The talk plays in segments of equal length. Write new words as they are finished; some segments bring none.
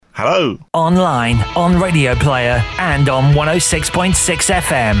Hello. Online, on Radio Player, and on 106.6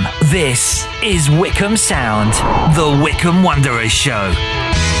 FM. This is Wycombe Sound, the Wycombe Wanderers Show.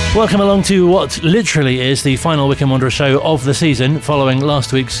 Welcome along to what literally is the final Wycombe Wanderers show of the season, following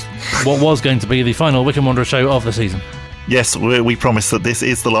last week's, what was going to be the final Wycombe Wanderers show of the season. Yes, we promise that this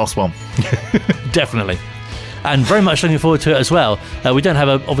is the last one. Definitely. And very much looking forward to it as well. We don't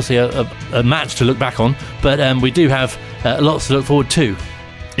have, obviously, a match to look back on, but we do have lots to look forward to.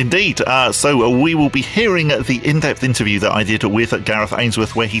 Indeed. So we will be hearing the in-depth interview that I did with Gareth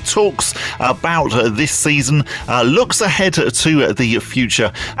Ainsworth, where he talks about this season, looks ahead to the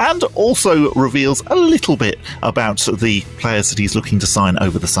future, and also reveals a little bit about the players that he's looking to sign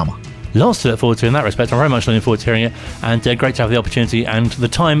over the summer. Lots to look forward to in that respect. I'm very much looking forward to hearing it, and great to have the opportunity and the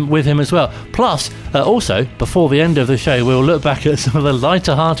time with him as well. Plus, also, before the end of the show, we'll look back at some of the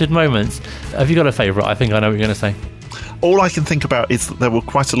lighter-hearted moments. Have you got a favourite? I think I know what you're going to say. All I can think about is that there were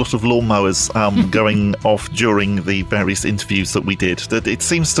quite a lot of lawnmowers going off during the various interviews that we did. That it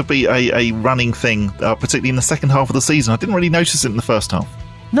seems to be a running thing, particularly in the second half of the season. I didn't really notice it in the first half.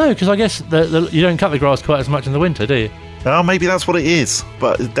 No, because I guess you don't cut the grass quite as much in the winter, do you? Maybe that's what it is.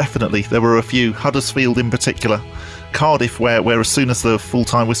 But definitely, there were a few, Huddersfield in particular, Cardiff, where as soon as the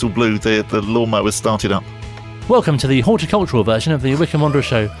full-time whistle blew, the lawnmowers started up. Welcome to the horticultural version of the Wycombe Wanderers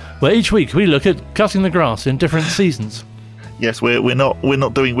show, where each week we look at cutting the grass in different seasons. Yes, we're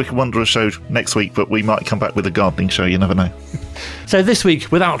not doing Wycombe Wanderers show next week, but we might come back with a gardening show. You never know. So this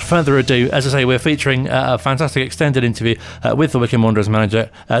week, without further ado, as I say, we're featuring a fantastic extended interview with the Wycombe Wanderers manager,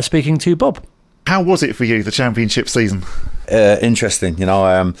 speaking to Bob. How was it for you, the Championship season? Interesting,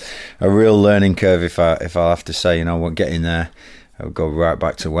 a real learning curve. If I have to say, getting there, I would go right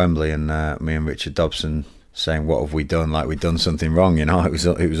back to Wembley, and me and Richard Dobson saying, "What have we done? Like we've done something wrong." It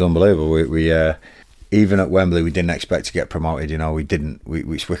was unbelievable. We even at Wembley, we didn't expect to get promoted.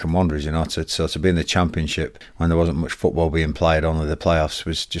 It's Wycombe Wanderers. To be in the Championship when there wasn't much football being played, only the playoffs,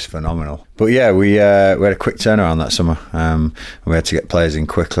 was just phenomenal. But yeah, we had a quick turnaround that summer. We had to get players in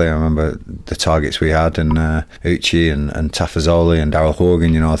quickly. I remember the targets we had, and Uchi and Tafazoli and Daryl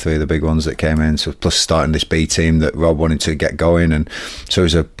Horgan. Three of the big ones that came in. So plus starting this B team that Rob wanted to get going, and so it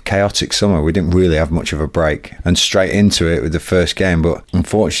was a chaotic summer. We didn't really have much of a break, and straight into it with the first game. But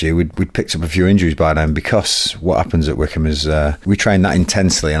unfortunately, we'd picked up a few injuries by then, because what happens at Wycombe is we train that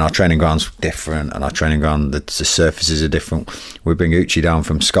intensely, and our training ground's different, and our training ground, the surfaces are different. We bring Uchi down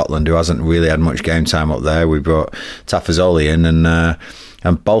from Scotland, who hasn't really had much game time up there. We brought Tafazoli in,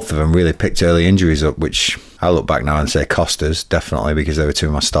 and both of them really picked early injuries up, which I look back now and say cost us, definitely, because they were two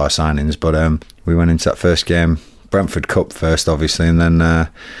of my star signings. But we went into that first game, Brentford Cup first, obviously, and then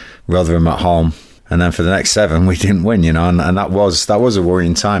Rotherham at home. And then for the next 7, we didn't win, and that was a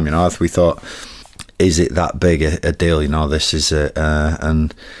worrying time. We thought, is it that big a deal? This is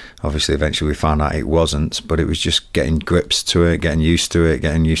and obviously eventually we found out it wasn't. But it was just getting grips to it, getting used to it,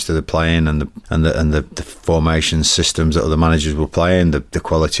 getting used to the playing and the formation systems that other managers were playing, the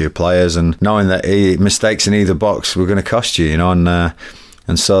quality of players, and knowing that mistakes in either box were going to cost you,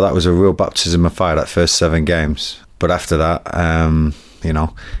 and so that was a real baptism of fire, that first 7 games. But after that,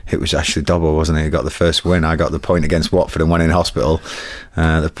 it was actually double, wasn't it? He got the first win. I got the point against Watford and went in hospital.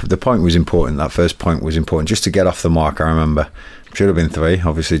 The point was important. That first point was important, just to get off the mark. I remember should have been 3.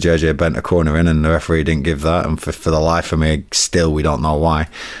 Obviously, JJ bent a corner in, and the referee didn't give that. And for the life of me, still we don't know why.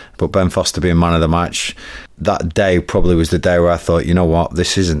 But Ben Foster being man of the match, that day probably was the day where I thought, you know what,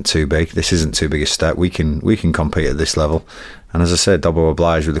 this isn't too big. This isn't too big a step. We can compete at this level. And as I said, double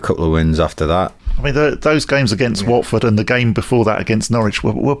obliged with a couple of wins after that. I mean, those games against Watford and the game before that against Norwich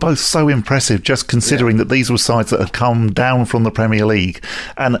were both so impressive, just considering that these were sides that had come down from the Premier League.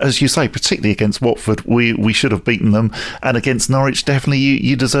 And as you say, particularly against Watford, we should have beaten them. And against Norwich, definitely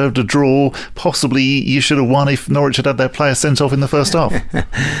you deserved a draw. Possibly you should have won if Norwich had their player sent off in the first half.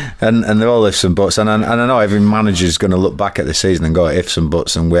 and there are ifs and buts. And I know every manager's going to look back at the season and go ifs and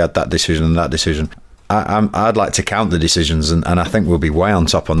buts, and we had that decision and that decision. I'd like to count the decisions, and I think we'll be way on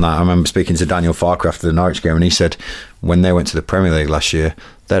top on that. I remember speaking to Daniel Farker after the Norwich game, and he said when they went to the Premier League last year,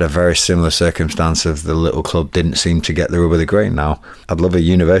 they had a very similar circumstance of the little club didn't seem to get the rub of the green. Now, I'd love a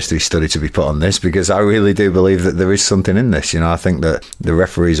university study to be put on this, because I really do believe that there is something in this. I think that the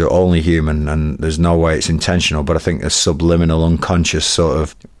referees are only human, and there's no way it's intentional, but I think a subliminal, unconscious sort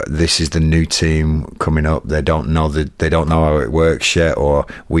of, this is the new team coming up, they don't know how it works yet, or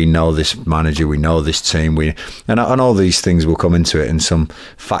we know this manager, we know this team, and all these things will come into it in some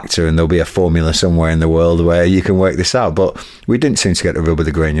factor, and there'll be a formula somewhere in the world where you can work this out. But we didn't seem to get the rub of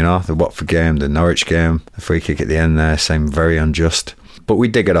the green. The Watford game, the Norwich game, the free kick at the end there seemed very unjust. But we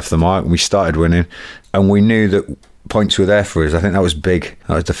did get off the mark, and we started winning, and we knew that points were there for us. I think that was big.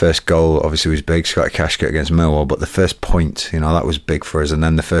 That was the first goal. Obviously, it was big. Scott Cashgate against Millwall, but the first point, that was big for us. And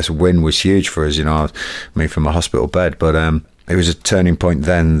then the first win was huge for us. From a hospital bed, but it was a turning point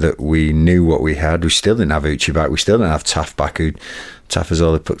then that we knew what we had. We still didn't have Uchi back. We still didn't have Taff back. Taff has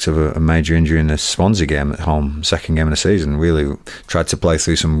only picked up a major injury in the Swansea game at home, second game of the season. Really tried to play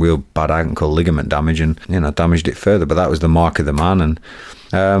through some real bad ankle ligament damage and damaged it further. But that was the mark of the man.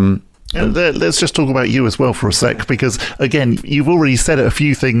 And let's just talk about you as well for a sec, because again, you've already said a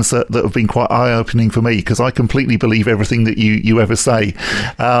few things that have been quite eye-opening for me, because I completely believe everything that you ever say.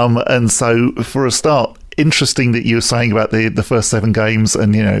 And so for a start, interesting that you were saying about the first 7 games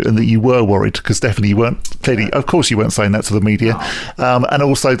and that you were worried, because definitely you weren't, clearly, of course you weren't saying that to the media. And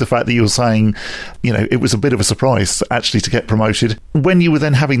also the fact that you were saying it was a bit of a surprise actually to get promoted. When you were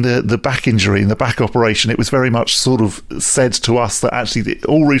then having the back injury and the back operation, it was very much sort of said to us that actually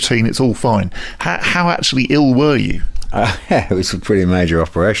all routine, it's all fine. How actually ill were you? Yeah, it was a pretty major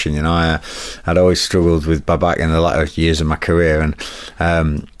operation. I'd always struggled with my back in the latter years of my career, and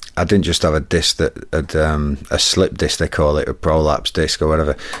I didn't just have a disc that had a slip disc, they call it, a prolapse disc or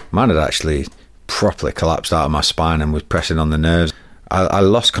whatever. Mine had actually properly collapsed out of my spine and was pressing on the nerves. I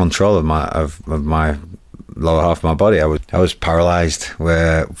lost control of my lower half of my body. I was paralysed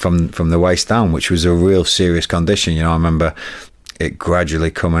from the waist down, which was a real serious condition. I remember it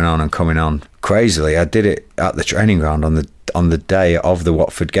gradually coming on crazily. I did it at the training ground on the day of the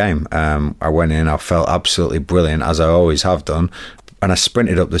Watford game. I went in, I felt absolutely brilliant, as I always have done. And I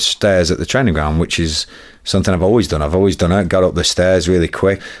sprinted up the stairs at the training ground, which is something I've always done. I've always done it. Got up the stairs really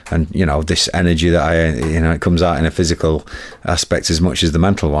quick, and this energy that it comes out in a physical aspect as much as the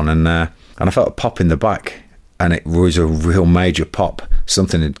mental one. And I felt a pop in the back, and it was a real major pop.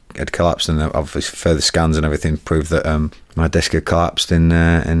 Something had collapsed, and obviously further scans and everything proved that my disc had collapsed in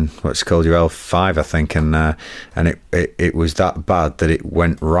what's called your L5, I think, and it was that bad that it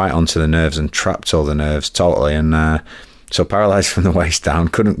went right onto the nerves and trapped all the nerves totally, and. So paralysed from the waist down,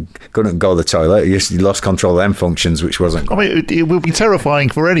 couldn't go to the toilet. You lost control of them functions, which wasn't. I mean, it will be terrifying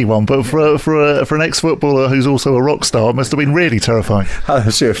for anyone, but for an ex-footballer who's also a rock star, it must have been really terrifying. I'm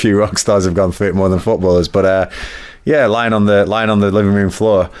sure a few rock stars have gone through it more than footballers, but lying on the living room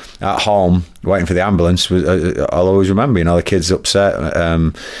floor at home, waiting for the ambulance. I'll always remember, the kids upset.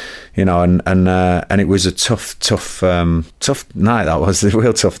 And it was a tough night. That was a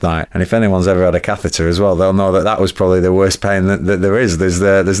real tough night. And if anyone's ever had a catheter as well, they'll know that was probably the worst pain that there is.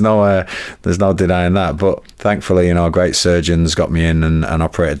 There's no denying that. But thankfully, great surgeons got me in and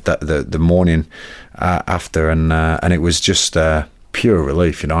operated the morning after, and it was just pure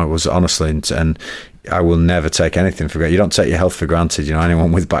relief. It was honestly, and I will never take anything for granted. You don't take your health for granted.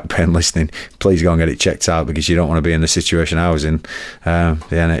 Anyone with back pain listening, please go and get it checked out, because you don't want to be in the situation I was in. The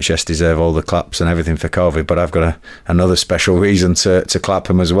NHS deserve all the claps and everything for COVID, but I've got another special reason to clap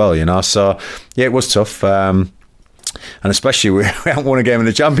them as well. So yeah, it was tough. And especially we haven't won a game in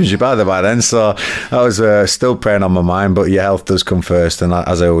the Championship either by then, so that was still preying on my mind. But your health does come first, and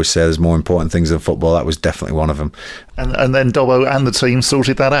as I always say, there's more important things than football. That was definitely one of them. And then Dobbo and the team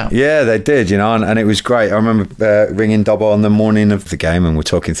sorted that out. Yeah, they did, and it was great. I remember ringing Dobbo on the morning of the game, and we're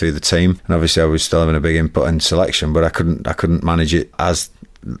talking through the team. And obviously, I was still having a big input in selection, but I couldn't manage it as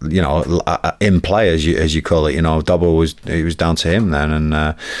in play as you call it. Dobbo was down to him then, and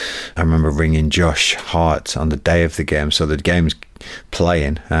I remember ringing Josh Hart on the day of the game, so the game's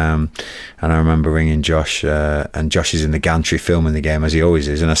playing, and I remember ringing Josh, and Josh is in the gantry filming the game as he always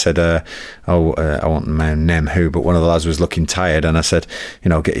is, and I said I won't name who, but one of the lads was looking tired, and I said,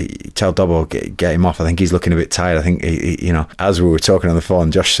 tell Dobbo, get him off, I think he's looking a bit tired. I think he, as we were talking on the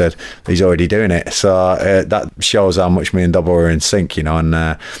phone, Josh said he's already doing it, so that shows how much me and Dobbo are in sync, and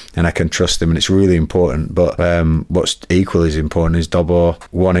I can trust him, and it's really important. But what's equally as important is Dobbo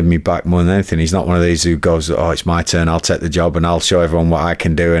wanted me back more than anything. He's not one of these who goes, it's my turn, I'll take the job and I'll show everyone what I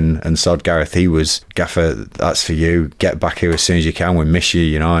can do, and Sod Gareth, he was, Gaffer, that's for you, get back here as soon as you can, we miss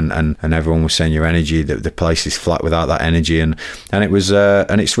you, and everyone was saying your energy, the place is flat without that energy, and it was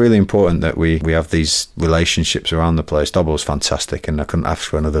and it's really important that we have these relationships around the place. Dobbo's fantastic, and I couldn't ask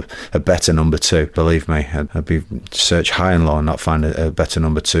for a better number 2, believe me. I'd be search high and low and not find a better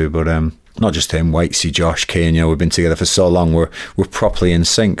number 2, but not just him, Waitsy, Josh, Keane, we've been together for so long, we're properly in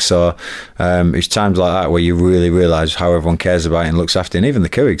sync. So it's times like that where you really realise how everyone cares about it and looks after it. And even the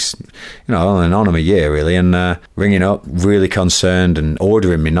Cougs, only known him a year really, and ringing up, really concerned and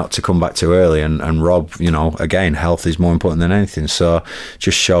ordering me not to come back too early. And Rob, again, health is more important than anything. So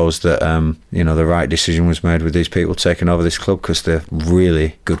just shows that, the right decision was made with these people taking over this club, because they're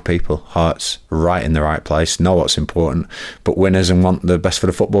really good people, hearts right in the right place, know what's important, but winners and want the best for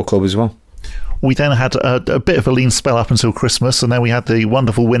the football club as well. We then had a bit of a lean spell up until Christmas, and then we had the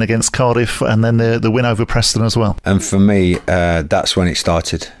wonderful win against Cardiff, and then the win over Preston as well. And for me, that's when it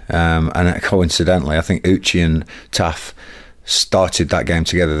started. And coincidentally, I think Uchi and Taff started that game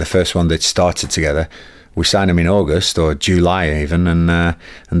together. The first one they'd started together. We signed them in August or July even, and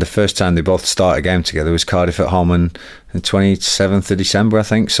the first time they both started a game together was Cardiff at home on the 27th of December, I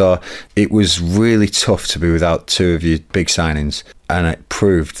think. So it was really tough to be without two of your big signings, and it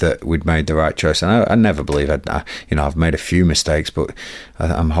proved that we'd made the right choice. And I never believe I've made a few mistakes, but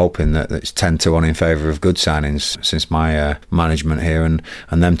I'm hoping that it's 10-1 in favour of good signings since my management here, and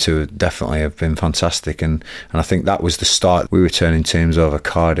them two definitely have been fantastic. And I think that was the start. We were turning teams over: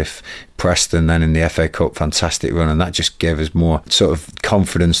 Cardiff, Preston, then in the FA Cup, fantastic run, and that just gave us more sort of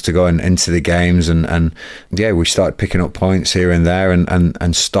confidence to go into the games, and we started picking up points here and there,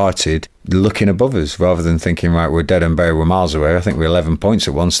 and started looking above us rather than thinking, right, we're dead and buried, we're miles away. I think we're 11 points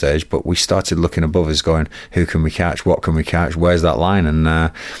at one stage, but we started looking above us, going, who can we catch, what can we catch, where's that line? And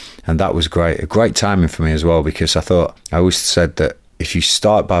that was a great timing for me as well, because I always said that if you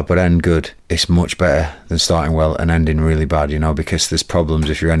start bad but end good, it's much better than starting well and ending really bad, because there's problems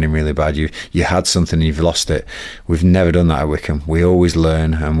if you're ending really bad. You had something and you've lost it. We've never done that at Wycombe. We always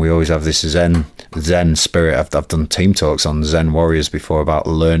learn, and we always have this Zen spirit. I've done team talks on Zen Warriors before about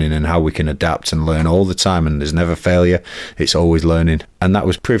learning and how we can adapt and learn all the time, and there's never failure. It's always learning. And that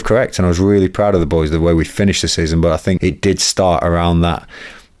was proved correct, and I was really proud of the boys, the way we finished the season. But I think it did start around that.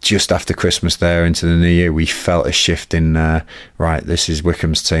 Just after Christmas there into the new year, we felt a shift in, right, this is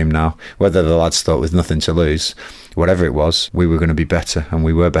Wycombe's team now. Whether the lads thought with nothing to lose, whatever it was, we were going to be better, and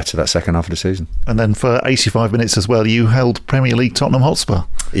we were better that second half of the season. And then for 85 minutes as well, you held Premier League Tottenham Hotspur.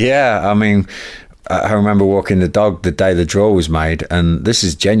 Yeah, I mean, I remember walking the dog the day the draw was made, and this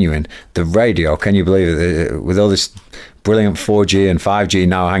is genuine. The radio, can you believe it? With all this brilliant 4G and 5G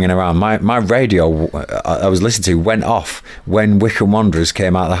now hanging around, my radio I was listening to went off when Wycombe Wanderers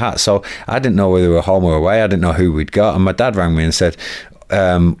came out of the hat. So I didn't know whether we were home or away. I didn't know who we'd got, and my dad rang me and said,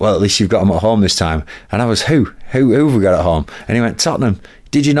 well, at least you've got them at home this time. And I was, who have we got at home? And he went, Tottenham.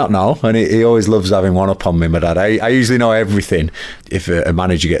 Did you not know? And he always loves having one up on me, my dad. I usually know everything. If a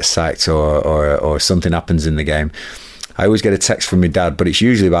manager gets sacked or something happens in the game, I always get a text from my dad, but it's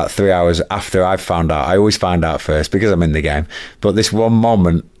usually about 3 hours after I've found out. I always find out first because I'm in the game. But this one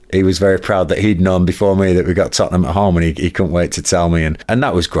moment, he was very proud that he'd known before me that we got Tottenham at home, and he couldn't wait to tell me. And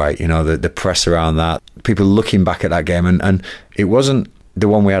that was great, the press around that. People looking back at that game, and it wasn't the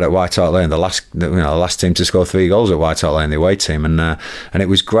one we had at White Hart Lane, the last team to score 3 goals at White Hart Lane, the away team, and it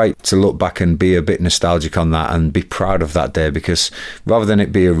was great to look back and be a bit nostalgic on that and be proud of that day, because rather than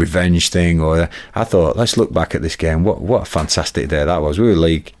it be a revenge thing, I thought, let's look back at this game. What a fantastic day that was. We were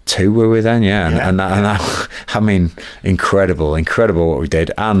League 2, were we then? Yeah, and that, I mean, incredible what we did,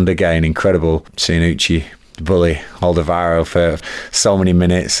 and again, incredible seeing Uchi bully Alderweireld for so many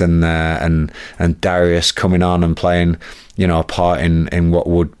minutes, and Darius coming on and playing a part in what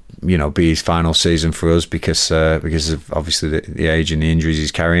would be his final season for us, because of obviously the age and the injuries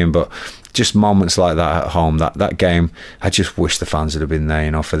he's carrying. But just moments like that at home, that game, I just wish the fans would have been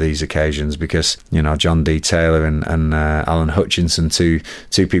there, for these occasions, because John D. Taylor and Alan Hutchinson, two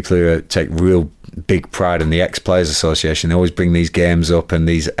people who take real big pride in the ex-Players Association. They always bring these games up and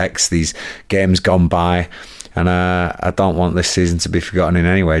these games gone by. And I don't want this season to be forgotten in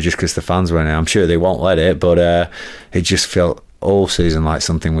any way just because the fans were in it. I'm sure they won't let it, but it just felt all season like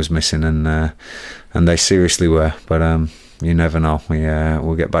something was missing, and they seriously were. But you never know.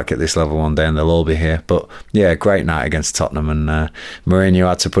 We'll get back at this level one day and they'll all be here. But yeah, great night against Tottenham, and Mourinho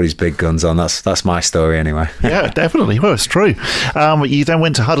had to put his big guns on. That's my story anyway. Yeah, definitely. Well, it's true. You then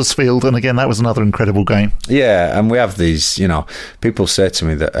went to Huddersfield, and again, that was another incredible game. Yeah, and we have these, people say to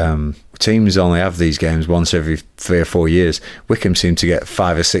me that teams only have these games once every 3 or 4 years. Wycombe seem to get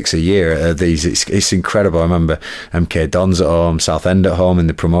 5 or 6 a year at these. It's incredible. I remember MK Dons at home, Southend at home in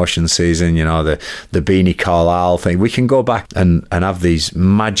the promotion season, the Beanie Carlisle thing. We can go back and have these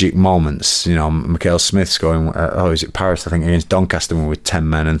magic moments, Michael Smith scoring, is it Paris, I think, against Doncaster with 10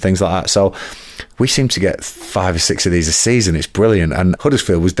 men and things like that. So we seem to get 5 or 6 of these a season. It's brilliant. And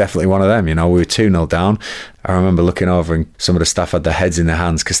Huddersfield was definitely one of them. We were 2-0 down. I remember looking over and some of the staff had their heads in their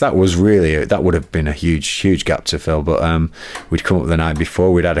hands, because that would have been a huge gap to fill. But we'd come up the night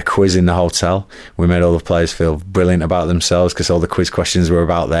before. We'd had a quiz in the hotel. We made all the players feel brilliant about themselves, because all the quiz questions were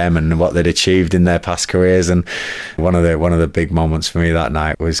about them and what they'd achieved in their past careers. And one of the big moments for me that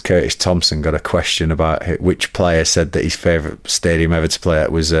night was Curtis Thompson got a question about which player said that his favourite stadium ever to play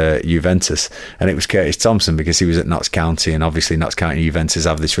at was Juventus, and it was Curtis Thompson, because he was at Notts County, and obviously Notts County and Juventus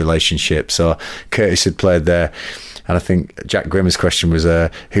have this relationship. So Curtis had played there And I think Jack Grimmer's question was,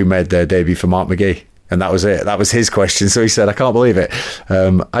 who made their debut for Mark McGee? And that was it. That was his question. So he said, I can't believe it.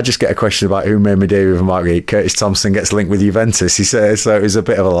 I just get a question about who made me debut for Mark McGee. Curtis Thompson gets linked with Juventus. He said, so it was a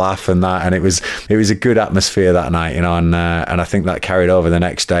bit of a laugh and that, and it was a good atmosphere that night, you know, and I think that carried over the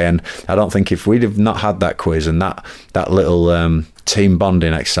next day. And I don't think if we'd have not had that quiz and that little team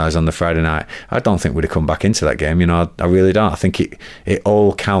bonding exercise on the Friday night, I don't think we'd have come back into that game. You know, I really don't. I think it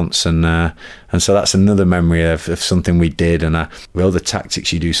all counts, and so that's another memory of something we did, and all the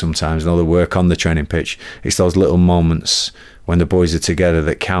tactics you do sometimes, and all the work on the training pitch. It's those little moments when the boys are together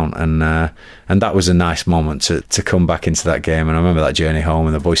that count, and that was a nice moment to come back into that game. And I remember that journey home,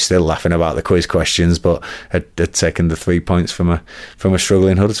 and the boys still laughing about the quiz questions, but had taken the 3 points from a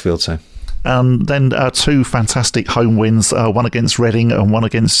struggling Huddersfield team. And then 2 fantastic home wins, one against Reading and one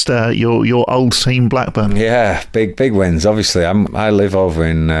against your old team, Blackburn. Yeah, big wins. Obviously, I live over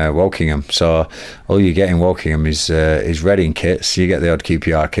in Wokingham, so all you get in Wokingham is Reading kits. You get the odd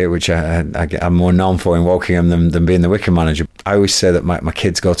QPR kit, which I'm more known for in Wokingham than being the Wycombe manager. I always say that my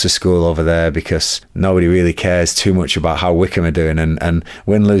kids go to school over there because nobody really cares too much about how Wycombe are doing, and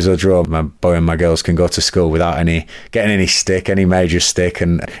win, lose or draw, my boy and my girls can go to school without getting any major stick.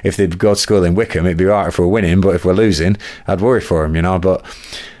 And if they go to school in Wycombe, it'd be right if we're winning, but if we're losing, I'd worry for them, you know. But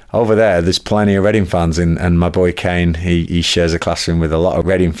over there's plenty of Reading fans, and my boy Kane, he shares a classroom with a lot of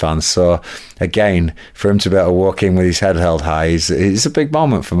Reading fans. So again, for him to be able to walk in with his head held high is a big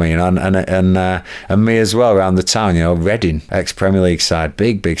moment for me, you know, and me as well around the town. You know, Reading, ex-Premier League side,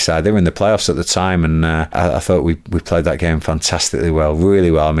 big side. They were in the playoffs at the time, and I thought we played that game fantastically well,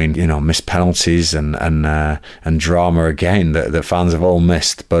 really well. I mean, you know, missed penalties and drama again that fans have all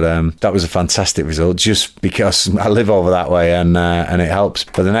missed, but that was a fantastic result just because I live over that way, and it helps.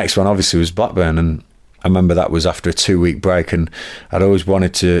 But the next one obviously was Blackburn, and I remember that was after a 2-week break, and I'd always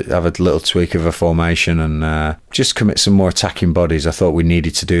wanted to have a little tweak of a formation and just commit some more attacking bodies. I thought we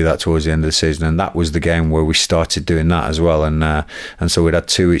needed to do that towards the end of the season, and that was the game where we started doing that as well. And so we'd had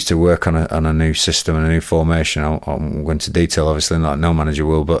 2 weeks to work on a new system and a new formation. I won't go into detail, obviously, like no manager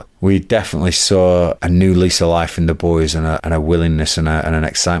will, but we definitely saw a new lease of life in the boys, and a willingness and an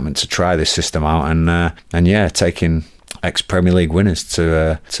excitement to try this system out. And yeah, taking ex-Premier League winners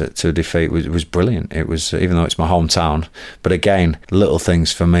to defeat was brilliant. It was, even though it's my hometown, but again, little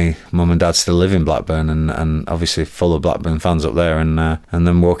things for me. Mum and Dad still live in Blackburn, and obviously full of Blackburn fans up there, and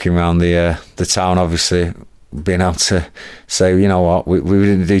then walking around the town, obviously being able to say, you know what, we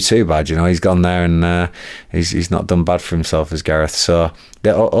didn't do too bad. You know, he's gone there and he's not done bad for himself as Gareth. So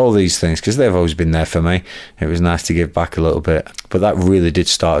all these things, because they've always been there for me. It was nice to give back a little bit, but that really did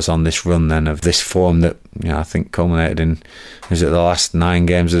start us on this run then of this form that, you know, I think culminated in, is it the last 9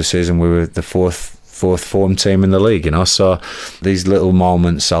 games of the season we were the fourth form team in the league, you know. So these little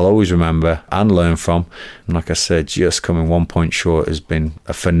moments I'll always remember and learn from. And like I said, just coming 1 point short has been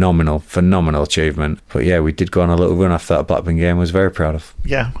a phenomenal achievement. But yeah, we did go on a little run after that Blackburn game. I was very proud of.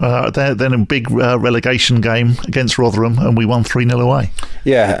 Yeah, then a big relegation game against Rotherham, and we won 3-0 away.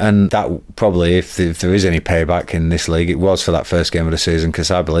 Yeah, and that probably, if there is any payback in this league, it was for that first game of the season,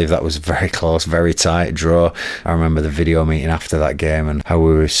 because I believe that was very close, very tight draw. I remember the video meeting after that game and how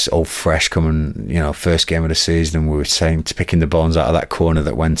we were all fresh coming, you know, first game of the season, and we were saying to picking the bones out of that corner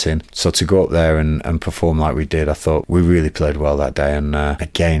that went in. So to go up there and perform like we did, I thought we really played well that day. And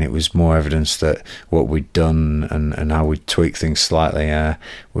again, it was more evidence that what we'd done and how we'd tweaked things slightly,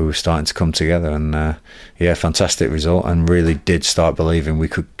 we were starting to come together. And yeah, fantastic result, and really did start believing we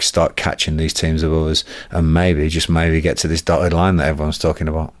could start catching these teams above us and maybe, just maybe, get to this dotted line that everyone's talking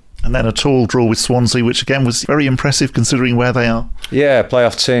about. And then a tall draw with Swansea, which again was very impressive considering where they are. Yeah,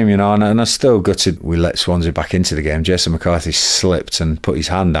 playoff team, you know, and I'm still gutted we let Swansea back into the game. Jason McCarthy slipped and put his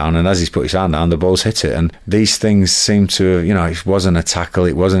hand down, and as he's put his hand down, the ball's hit it. And these things seem to, you know, it wasn't a tackle,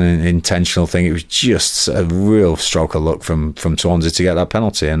 it wasn't an intentional thing, it was just a real stroke of luck from Swansea to get that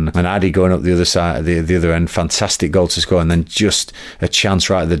penalty. And Addy going up the other side, the other end, fantastic goal to score, and then just a chance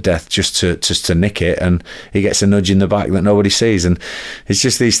right at the death just to nick it, and he gets a nudge in the back that nobody sees. And it's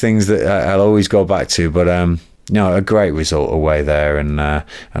just these things that I'll always go back to. But you know, a great result away there, and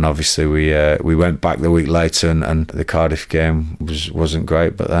obviously we went back the week later, and the Cardiff game wasn't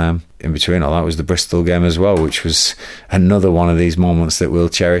great, but in between all that was the Bristol game as well, which was another one of these moments that we'll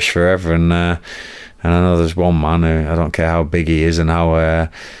cherish forever. And I know there's one man who, I don't care how big he is and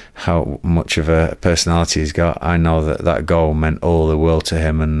how much of a personality he's got, I know that goal meant all the world to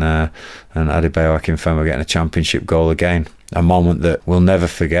him, and Adebayo Akinfenwa getting a championship goal again. A moment that we'll never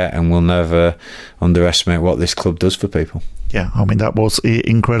forget, and we'll never underestimate what this club does for people. Yeah, I mean, that was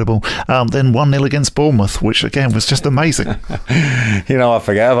incredible. Then 1-0 against Bournemouth, which again was just amazing. I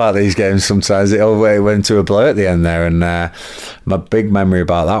forget about these games sometimes. It all went to a blow at the end there. And my big memory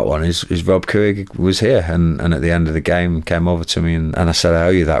about that one is Rob Couhig was here and at the end of the game came over to me and I said, I owe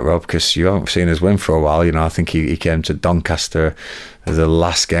you that, Rob, because you haven't seen us win for a while. I think he came to Doncaster the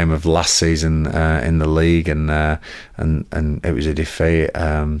last game of last season in the league, and it was a defeat.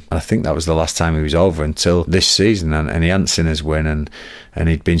 I think that was the last time he was over until this season, and he hadn't seen us win, and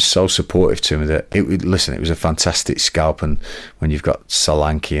he'd been so supportive to me that it was a fantastic scalp. And when you've got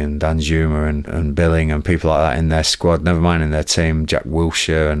Solanke and Dan Zuma and Billing and people like that in their squad, never mind in their team, Jack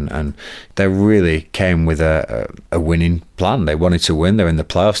Wilshere, and they really came with a winning plan. They wanted to win. They're in the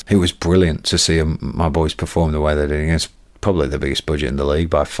playoffs. It was brilliant to see my boys perform the way they did against probably the biggest budget in the league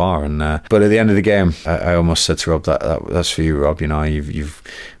by far. And but at the end of the game, I almost said to Rob, that's for you, Rob. You've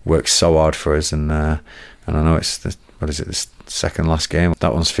worked so hard for us, and I know it's the second last game.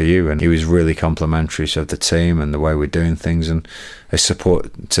 That one's for you. And he was really complimentary of the team and the way we're doing things, and his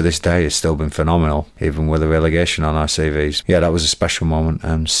support to this day has still been phenomenal, even with a relegation on our CVs. Yeah, that was a special moment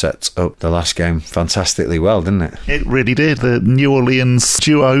and set up the last game fantastically well, didn't it? It really did. The New Orleans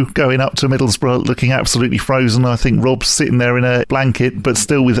duo going up to Middlesbrough looking absolutely frozen. I think Rob's sitting there in a blanket, but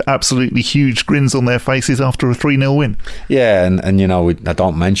still with absolutely huge grins on their faces after a 3-0 win. Yeah, and I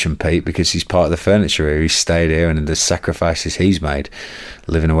don't mention Pete because he's part of the furniture here. He's stayed here, and the sacrifices he's made,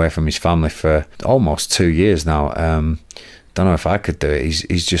 living away from his family for almost 2 years now. Don't know if I could do it.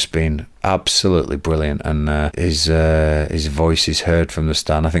 He's just been absolutely brilliant, and his voice is heard from the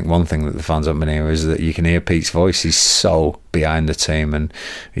stand. I think one thing that the fans haven't been here is that you can hear Pete's voice. He's so behind the team, and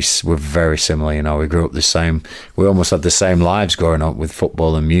we're very similar. We grew up the same. We almost had the same lives growing up with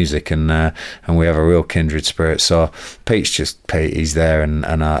football and music, and we have a real kindred spirit. So Pete's just Pete. He's there, and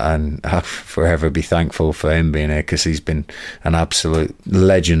I'll forever be thankful for him being here, because he's been an absolute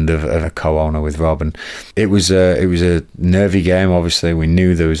legend of a co-owner with Rob. And it was a nervy game. Obviously, we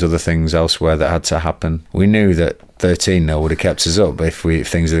knew there was other things elsewhere that had to happen. We knew that 13-0 would have kept us up if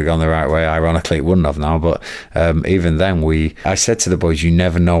things had gone the right way. Ironically, it wouldn't have now, but even then I said to the boys, you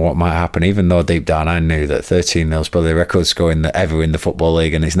never know what might happen, even though deep down I knew that 13-0 is probably the record scoring that ever in the Football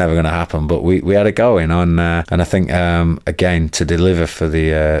League, and it's never going to happen. But we had a go in on, and I think again, to deliver for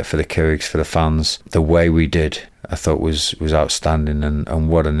the Couhigs, for the fans, the way we did, I thought was outstanding, and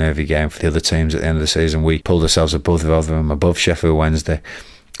what a nervy game for the other teams at the end of the season. We pulled ourselves above them, above Sheffield Wednesday,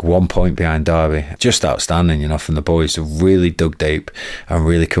 1 point behind Derby. Just outstanding, from the boys to really dug deep and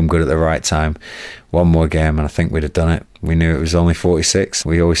really come good at the right time. One more game and I think we'd have done it. We knew it was only 46.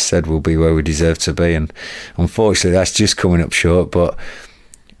 We always said we'll be where we deserve to be, and unfortunately that's just coming up short. But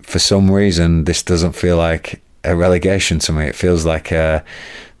for some reason this doesn't feel like a relegation to me. It feels like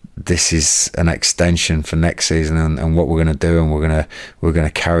this is an extension for next season and what we're going to do, and we're going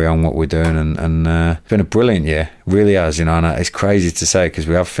to carry on what we're doing, and it's been a brilliant year, really has, and it's crazy to say because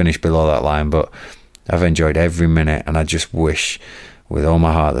we have finished below that line, but I've enjoyed every minute, and I just wish with all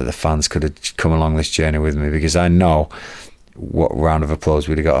my heart that the fans could have come along this journey with me, because I know what round of applause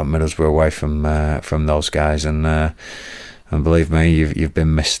we'd have got at Middlesbrough away from those guys, and believe me, you've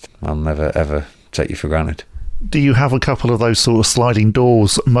been missed. I'll never ever take you for granted. Do you have a couple of those sort of sliding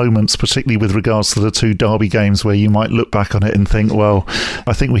doors moments, particularly with regards to the two Derby games, where you might look back on it and think, well,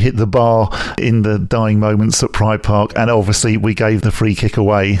 I think we hit the bar in the dying moments at Pride Park, and obviously we gave the free kick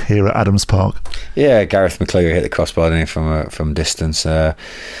away here at Adams Park? Yeah, Gareth McCleary hit the crossbar, didn't he, from distance.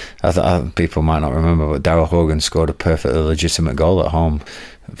 People might not remember, but Darryl Hogan scored a perfectly legitimate goal at home.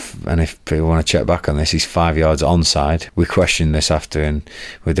 And if people want to check back on this, he's 5 yards onside. We questioned this after and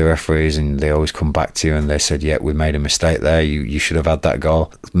with the referees, and they always come back to you and they said, yeah, we made a mistake there, you should have had that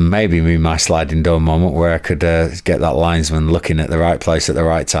goal. Maybe my sliding door moment where I could get that linesman looking at the right place at the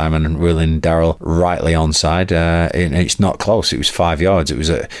right time and ruling Darryl rightly onside. It's not close, it was 5 yards. It was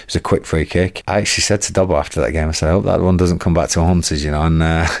a quick free kick. I actually said to Dobbo after that game, I said, I hope that one doesn't come back to Hunters,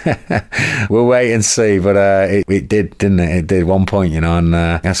 and we'll wait and see. But it did, didn't it? It did 1 point,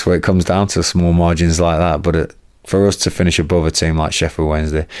 and that's where it comes down to, small margins like that. But for us to finish above a team like Sheffield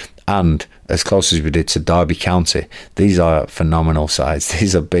Wednesday, and as close as we did to Derby County, these are phenomenal sides.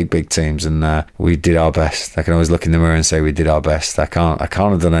 These are big teams, and we did our best. I can always look in the mirror and say we did our best. I can't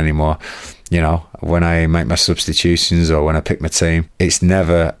have done any more. when I make my substitutions or when I pick my team, it's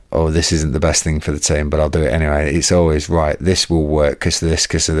never, oh, this isn't the best thing for the team, but I'll do it anyway. It's always, right, this will work because of this,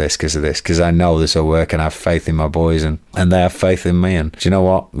 because of this, because of this, because I know this will work and I have faith in my boys and they have faith in me. And do you know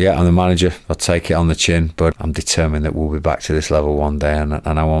what? Yeah, I'm the manager. I'll take it on the chin, but I'm determined that we'll be back to this level one day, and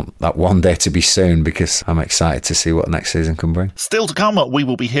I want that one day to be soon because I'm excited to see what next season can bring. Still to come, we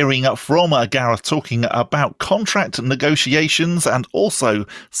will be hearing from Gareth talking about contract negotiations and also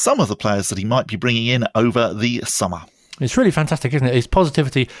some of the players that he might be bringing in over the summer. It's really fantastic, isn't it? His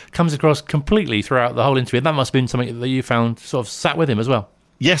positivity comes across completely throughout the whole interview. That must have been something that you found sort of sat with him as well.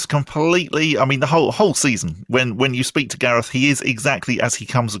 Yes, completely. I mean, the whole season, when you speak to Gareth, he is exactly as he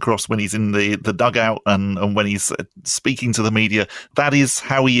comes across when he's in the dugout and when he's speaking to the media. That is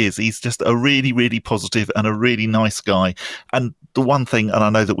how he is. He's just a really, really positive and a really nice guy. And the one thing, and I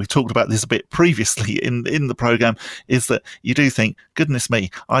know that we've talked about this a bit previously in the programme, is that you do think, goodness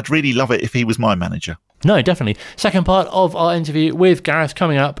me, I'd really love it if he was my manager. No, definitely. Second part of our interview with Gareth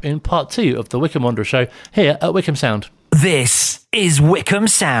coming up in part 2 of the Wycombe Wanderers show here at Wycombe Sound. This is Wycombe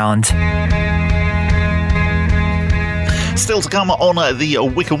Sound. Still to come on the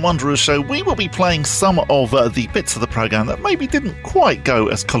Wycombe Wanderers show, we will be playing some of the bits of the programme that maybe didn't quite go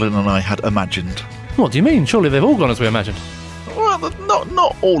as Colin and I had imagined. What do you mean? Surely they've all gone as we imagined. Well,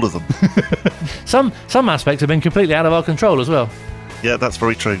 not all of them. Some aspects have been completely out of our control as well. Yeah, that's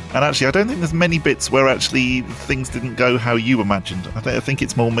very true. And actually, I don't think there's many bits where actually things didn't go how you imagined. I think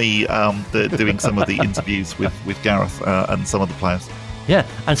it's more me doing some of the interviews with Gareth and some of the players. Yeah,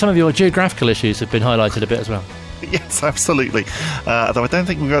 and some of your geographical issues have been highlighted a bit as well. Yes, absolutely. Though I don't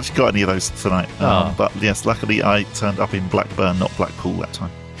think we've actually got any of those tonight. But yes, luckily I turned up in Blackburn, not Blackpool that time.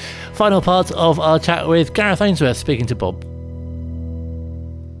 Final part of our chat with Gareth Ainsworth speaking to Bob.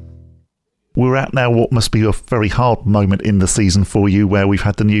 We're at now what must be a very hard moment in the season for you, where we've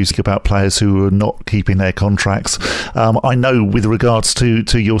had the news about players who are not keeping their contracts. I know with regards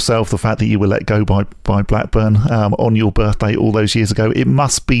to yourself, the fact that you were let go by Blackburn on your birthday all those years ago, it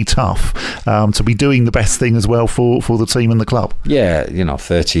must be tough to be doing the best thing as well for the team and the club. Yeah,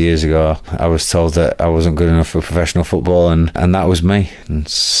 30 years ago, I was told that I wasn't good enough for professional football, and that was me. And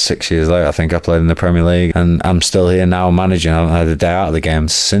 6 years later, I think I played in the Premier League, and I'm still here now managing. I haven't had a day out of the game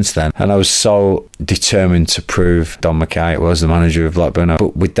since then. And I was so determined to prove Don Mackay was the manager of Blackburn.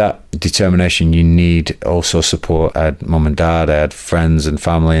 But with that determination, you need also support. I had mum and dad, I had friends and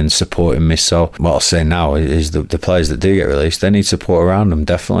family and supporting me. So what I'll say now is the players that do get released, they need support around them.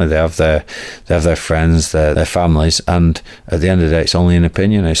 Definitely, they have their friends, their families, and at the end of the day, it's only an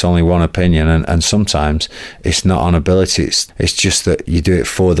opinion. It's only one opinion, and sometimes it's not on ability. It's just that you do it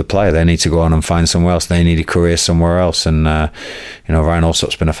for the player. They need to go on and find somewhere else. They need a career somewhere else. And Ryan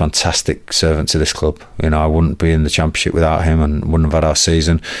Allsop's been a fantastic servant to this club. I wouldn't be in the Championship without him, and wouldn't have had our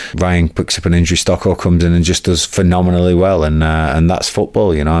season. Ryan picks up an injury, Stockwell comes in and just does phenomenally well, and that's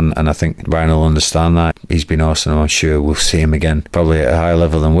football, and I think Ryan will understand that. He's been awesome. I'm sure we'll see him again, probably at a higher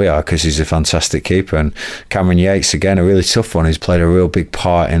level than we are, because he's a fantastic keeper. And Cameron Yates, again, a really tough one. He's played a real big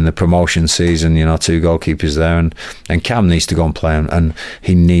part in the promotion season. 2 goalkeepers there, and Cam needs to go and play, and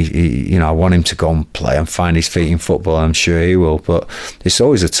I want him to go and play and find his feet in football. I'm sure he will, but it's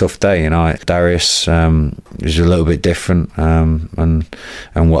always a tough day. Darius is a little bit different, and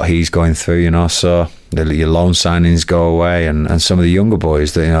what he's going through, so your loan signings go away, and some of the younger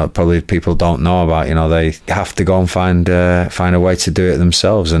boys that probably people don't know about, they have to go and find a way to do it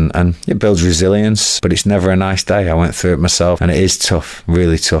themselves, and it builds resilience. But it's never a nice day. I went through it myself, and it is tough,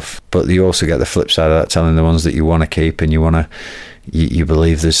 really tough. But you also get the flip side of that, telling the ones that you want to keep and you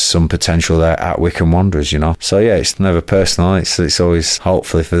believe there's some potential there at Wycombe Wanderers, So yeah, it's never personal. It's always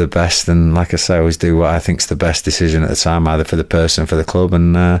hopefully for the best, and like I say, I always do what I think's the best decision at the time, either for the person, for the club,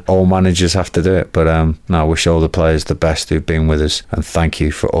 and all managers have to do it. But I wish all the players the best who've been with us, and thank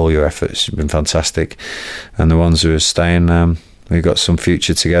you for all your efforts. You've been fantastic, and the ones who are staying. We've got some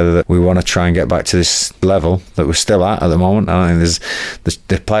future together that we want to try and get back to this level that we're still at the moment. I think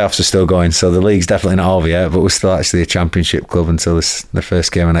the playoffs are still going, so the league's definitely not over yet, but we're still actually a Championship club until the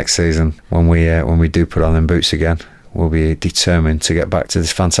first game of next season. When we do put on them boots again, we'll be determined to get back to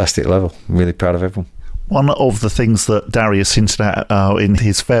this fantastic level. I'm really proud of everyone. One of the things that Darius hinted at in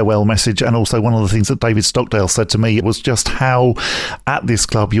his farewell message, and also one of the things that David Stockdale said to me, was just how at this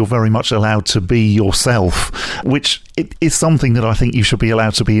club you're very much allowed to be yourself, which it is something that I think you should be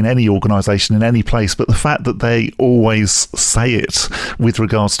allowed to be in any organisation, in any place. But the fact that they always say it with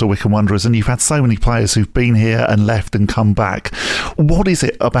regards to Wycombe Wanderers, and you've had so many players who've been here and left and come back, what is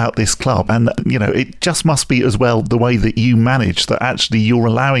it about this club? And it just must be as well the way that you manage, that actually you're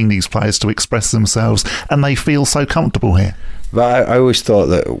allowing these players to express themselves and they feel so comfortable here. But I always thought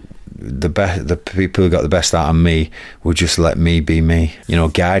that the people who got the best out of me will just let me be me,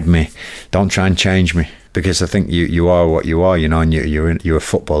 guide me. Don't try and change me. Because I think you are what you are, and you're a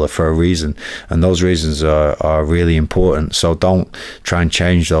footballer for a reason, and those reasons are really important. So don't try and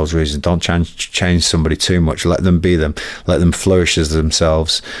change those reasons. Don't try and change somebody too much. Let them be them. Let them flourish as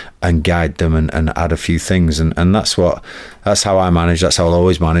themselves, and guide them and add a few things. And that's how I manage. That's how I'll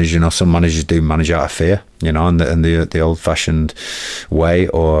always manage. Some managers do manage out of fear, and the old-fashioned way,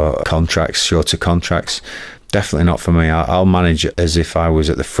 or shorter contracts. Definitely not for me. I'll manage it as if I was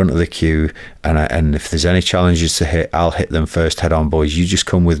at the front of the queue, and if there's any challenges to hit, I'll hit them first head on, boys. You just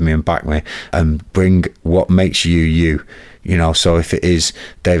come with me and back me and bring what makes you you. So if it is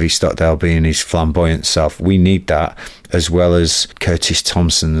Davy Stockdale being his flamboyant self, we need that, as well as Curtis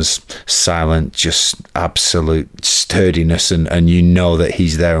Thompson's silent, just absolute sturdiness, and that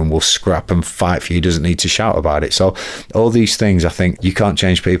he's there and will scrap and fight for you. He doesn't need to shout about it. So all these things, I think you can't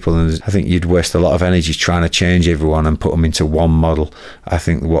change people, and I think you'd waste a lot of energy trying to change everyone and put them into one model. I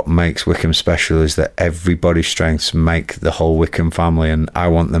think what makes Wycombe special is that everybody's strengths make the whole Wycombe family, and I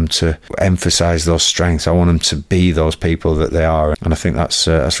want them to emphasise those strengths. I want them to be those people that they are, and I think that's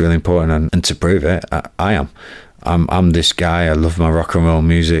really important. And to prove it, I am. I'm this guy. I love my rock and roll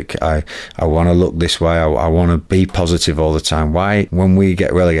music. I want to look this way. I want to be positive all the time. Why, when we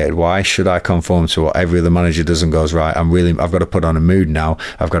get relegated, why should I conform to what every other manager does and goes, right, I've got to put on a mood now.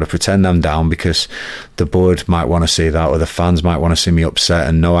 I've got to pretend I'm down because the board might want to see that, or the fans might want to see me upset.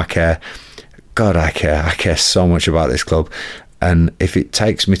 And no, I care. God, I care. I care so much about this club. And if it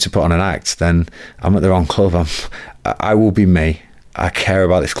takes me to put on an act, then I'm at the wrong club. I will be me. I care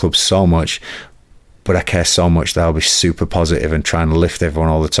about this club so much, but I care so much that I'll be super positive and trying to lift everyone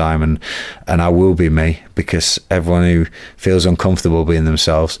all the time, and I will be me, because everyone who feels uncomfortable being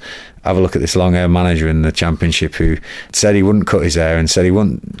themselves. Have a look at this long-hair manager in the Championship who said he wouldn't cut his hair and said he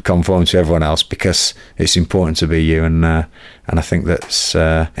wouldn't conform to everyone else because it's important to be you. And I think that's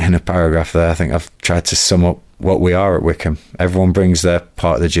in a paragraph there. I think I've tried to sum up what we are at Wycombe. Everyone brings their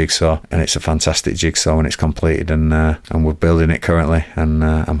part of the jigsaw, and it's a fantastic jigsaw when it's completed, and we're building it currently, and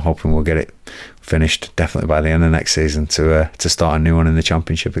I'm hoping we'll get it finished definitely by the end of next season to start a new one in the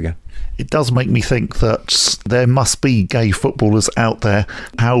Championship again. It does make me think that there must be gay footballers out there,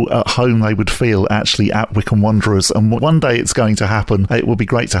 how at home they would feel actually at Wycombe Wanderers, and one day it's going to happen. It will be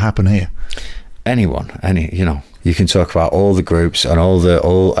great to happen here. You can talk about all the groups and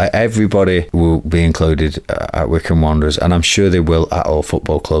everybody will be included at Wycombe Wanderers, and I'm sure they will at all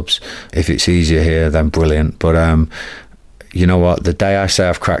football clubs. If it's easier here, then brilliant. But you know what? The day I say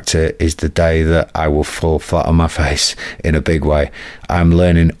I've cracked it is the day that I will fall flat on my face in a big way. I'm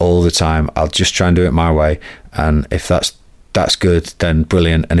learning all the time. I'll just try and do it my way, and if that's good, then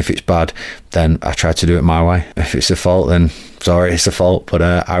brilliant. And if it's bad, then I try to do it my way. If it's a fault, then sorry, it's a fault. But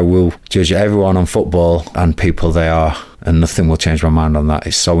I will judge everyone on football and people they are, and nothing will change my mind on that.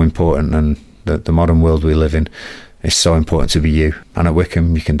 It's so important, and the modern world we live in, it's so important to be you. And at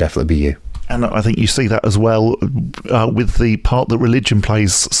Wycombe, you can definitely be you. And I think you see that as well with the part that religion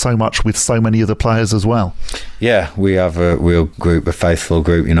plays so much with so many of the players as well. Yeah, we have a real group, a faithful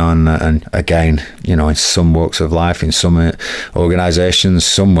group, and again, in some walks of life, in some organisations,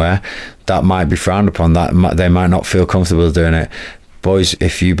 somewhere, that might be frowned upon, that they might not feel comfortable doing it. Boys,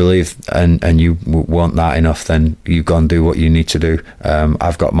 if you believe and you want that enough, then you go and do what you need to do.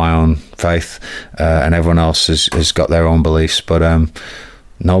 I've got my own faith, and everyone else has got their own beliefs, but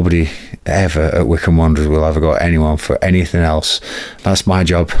nobody ever at Wycombe Wanderers will ever go at anyone for anything else. That's my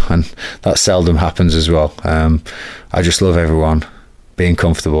job, and that seldom happens as well. I just love everyone being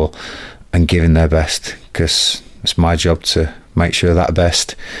comfortable and giving their best, because it's my job to make sure that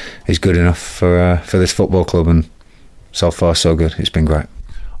best is good enough for this football club, and so far so good. It's been great.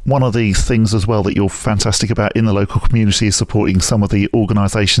 One of the things as well that you're fantastic about in the local community is supporting some of the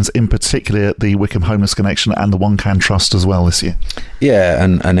organisations, in particular the Wycombe Homeless Connection and the One Can Trust as well this year. Yeah,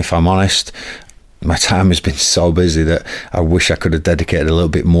 and if I'm honest, my time has been so busy that I wish I could have dedicated a little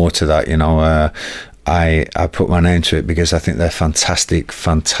bit more to that. I put my name to it because I think they're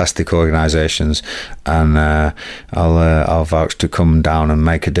fantastic organisations, and I'll vouch to come down and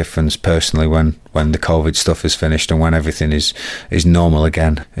make a difference personally when the COVID stuff is finished and when everything is normal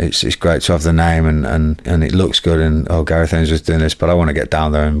again. It's great to have the name and it looks good, and Gareth Haynes was doing this, but I want to get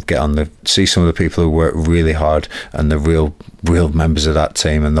down there and see some of the people who work really hard and the real members of that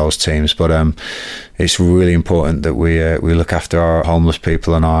team and those teams. But it's really important that we look after our homeless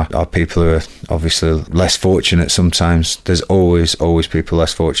people and our people who are obviously less fortunate sometimes. There's always people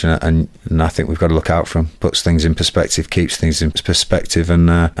less fortunate, and I think we've got to look out for them, puts things in perspective, keeps things in perspective, and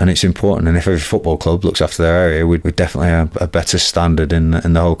it's important. And if every football club looks after their area, we'd definitely have a better standard in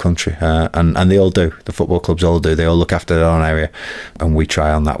the whole country. And they all do. The football clubs all do. They all look after their own area, and we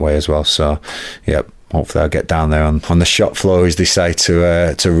try on that way as well. So, yeah. Hopefully I'll get down there on the shop floor, as they say,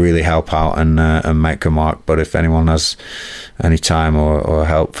 to really help out and make a mark. But if anyone has any time or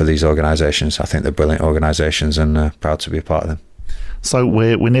help for these organisations, I think they're brilliant organisations, and proud to be a part of them. So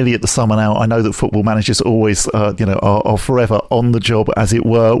we're nearly at the summer now. I know that football managers always, are forever on the job, as it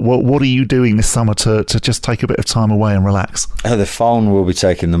were. What are you doing this summer to just take a bit of time away and relax? The phone will be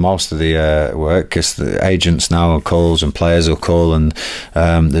taking the most of the work, because the agents now will calls and players will call, and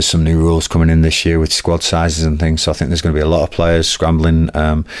there's some new rules coming in this year with squad sizes and things. So I think there's going to be a lot of players scrambling.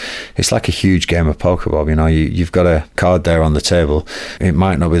 It's like a huge game of poker, Bob. You've got a card there on the table. It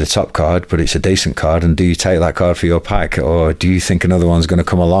might not be the top card, but it's a decent card. And do you take that card for your pack, or do you think another one's going to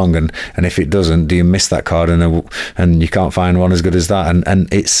come along, and if it doesn't, do you miss that card and you can't find one as good as that?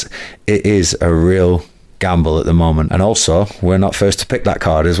 And it is a real gamble at the moment. And also, we're not first to pick that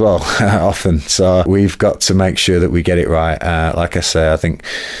card as well often, so we've got to make sure that we get it right. Like I say, I think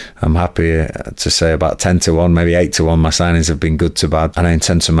I'm happy to say about 10 to 1, maybe 8 to 1 my signings have been good to bad, and I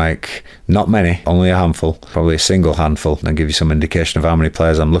intend to make not many, only a handful, probably a single handful, and give you some indication of how many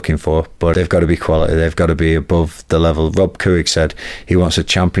players I'm looking for. But they've got to be quality, they've got to be above the level. Rob Couig said he wants a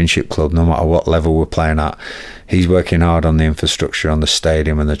championship club no matter what level we're playing at. He's working hard on the infrastructure, on the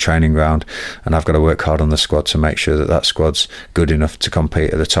stadium and the training ground, and I've got to work hard on the squad to make sure that squad's good enough to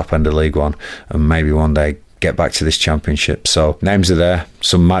compete at the top end of League One, and maybe one day get back to this championship. So names are there.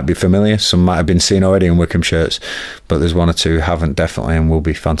 Some might be familiar, some might have been seen already in Wycombe shirts, but there's one or two haven't, definitely, and will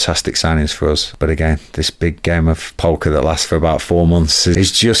be fantastic signings for us. But again, this big game of poker that lasts for about 4 months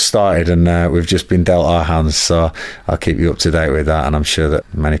is just started, and we've just been dealt our hands. So I'll keep you up to date with that, and I'm sure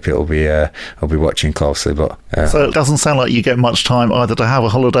that many people will be watching closely. But so it doesn't sound like you get much time either to have a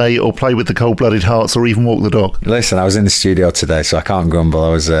holiday or play with the cold-blooded hearts or even walk the dog. Listen, I was in the studio today, so I can't grumble. I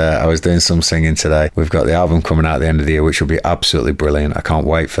was doing some singing today. We've got the album coming out at the end of the year, which will be absolutely brilliant. I can't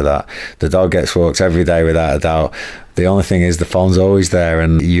wait for that. The dog gets walked every day without a doubt. The only thing is the phone's always there,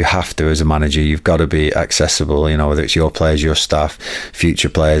 and you have to, as a manager, you've got to be accessible, whether it's your players, your staff, future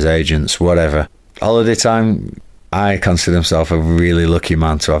players, agents, whatever. Holiday time, I consider myself a really lucky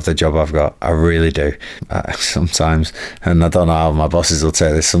man to have the job I've got. I really do. Sometimes, and I don't know how my bosses will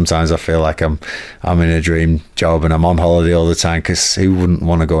take this, sometimes I feel like I'm in a dream job and I'm on holiday all the time, because who wouldn't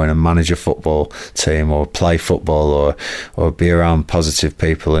want to go in and manage a football team or play football or be around positive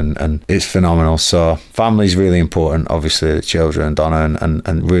people, and it's phenomenal. So family's really important, obviously, the children, Donna,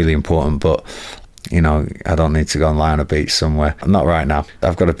 and really important, but I don't need to go and lie on a beach somewhere. Not right now.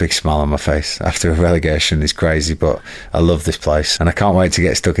 I've got a big smile on my face after a relegation. It's crazy, but I love this place, and I can't wait to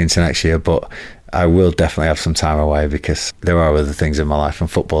get stuck into next year. But I will definitely have some time away, because there are other things in my life, and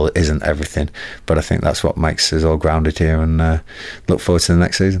football isn't everything. But I think that's what makes us all grounded here, and look forward to the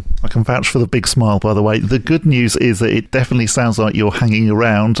next season. I can vouch for the big smile, by the way. The good news is that it definitely sounds like you're hanging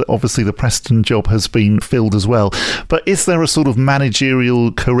around. Obviously, the Preston job has been filled as well. But is there a sort of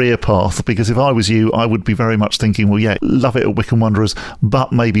managerial career path? Because if I was you, I would be very much thinking, well, yeah, love it at Wycombe Wanderers,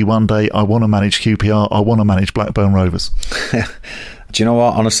 but maybe one day I want to manage QPR, I want to manage Blackburn Rovers. Do you know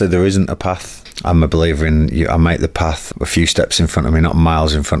what? Honestly, there isn't a path. I'm a believer in I make the path a few steps in front of me, not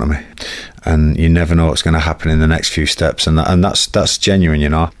miles in front of me. And you never know what's going to happen in the next few steps. And that's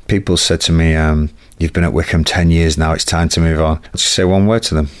genuine, People said to me, you've been at Wycombe 10 years now, it's time to move on. I'll just say one word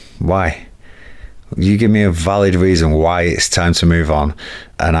to them. Why? You give me a valid reason why it's time to move on,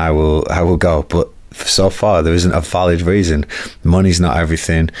 and I will go. But so far there isn't a valid reason. Money's not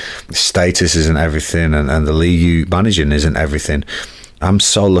everything, status isn't everything, and the league you managing isn't everything. I'm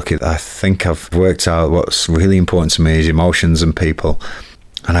so lucky that I think I've worked out what's really important to me is emotions and people,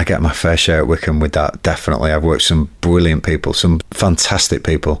 and I get my fair share at Wycombe with that. Definitely, I've worked with some brilliant people, some fantastic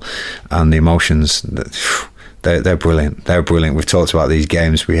people, and the emotions, they're brilliant. They're brilliant. We've talked about these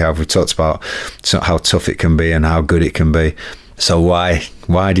games we've talked about how tough it can be and how good it can be. So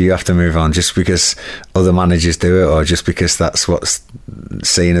why do you have to move on? Just because other managers do it, or just because that's what's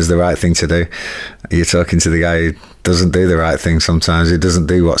seen as the right thing to do? You're talking to the guy who doesn't do the right thing sometimes. He doesn't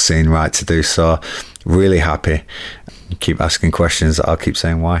do what's seen right to do. So really happy. Keep asking questions. I'll keep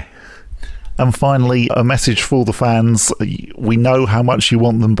saying why. And finally, a message for the fans. We know how much you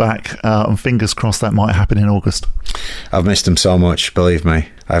want them back, and fingers crossed that might happen in August. I've missed them so much, believe me.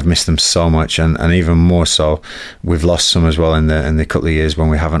 I've missed them so much, and even more so, we've lost some as well in the couple of years when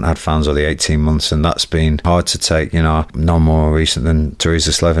we haven't had fans, or the 18 months, and that's been hard to take. No more recent than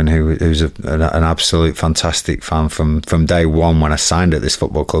Teresa Slevin, who's an absolute fantastic fan from day one. When I signed at this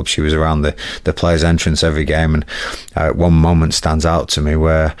football club, she was around the players' entrance every game, and one moment stands out to me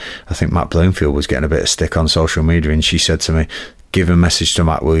where I think Matt Bloomfield was getting a bit of stick on social media, and she said to me, "Give a message to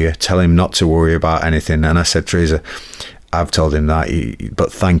Matt, will you? Tell him not to worry about anything." And I said, "Teresa, I've told him that,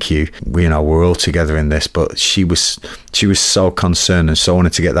 but thank you. We're all together in this." But she was so concerned and so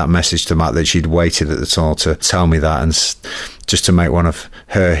wanted to get that message to Matt that she'd waited at the tunnel to tell me that, and just to make one of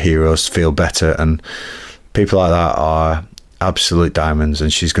her heroes feel better. And people like that are absolute diamonds,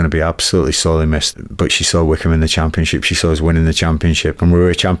 and she's going to be absolutely sorely missed. But she saw Wycombe in the Championship, she saw us winning the Championship, and we were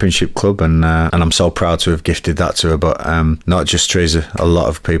a Championship club, and I'm so proud to have gifted that to her. But not just Teresa, a lot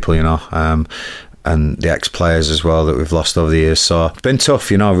of people, and the ex-players as well that we've lost over the years. So it's been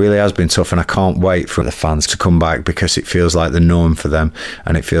tough, it really has been tough, and I can't wait for the fans to come back, because it feels like the norm for them,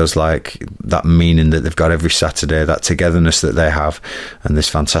 and it feels like that meaning that they've got every Saturday, that togetherness that they have, and this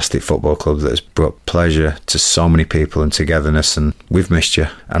fantastic football club that has brought pleasure to so many people and togetherness. And we've missed you,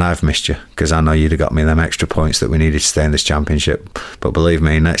 and I've missed you, because I know you'd have got me them extra points that we needed to stay in this Championship. But believe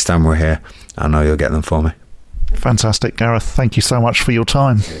me, next time we're here, I know you'll get them for me. Fantastic, Gareth. Thank you so much for your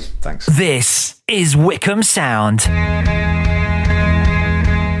time. Thanks. This is Wycombe Sound.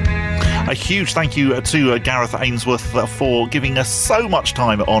 A huge thank you to Gareth Ainsworth for giving us so much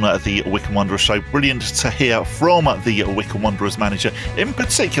time on the Wycombe Wanderers show. Brilliant to hear from the Wycombe Wanderers manager, in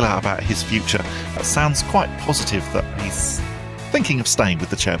particular about his future. That sounds quite positive that he's thinking of staying with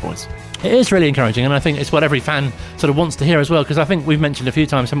the Chairboys. It is really encouraging, and I think it's what every fan sort of wants to hear as well, because I think we've mentioned a few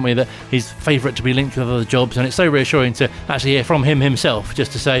times, haven't we, that he's favourite to be linked with other jobs, and it's so reassuring to actually hear from him himself,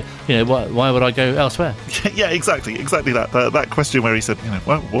 just to say, why would I go elsewhere? Yeah, exactly that question where he said,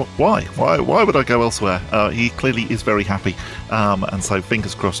 why would I go elsewhere? He clearly is very happy, and so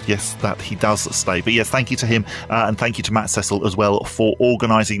fingers crossed, yes, that he does stay. But yes, thank you to him, and thank you to Matt Cecil as well for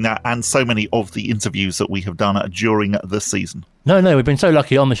organising that, and so many of the interviews that we have done during the season. No, we've been so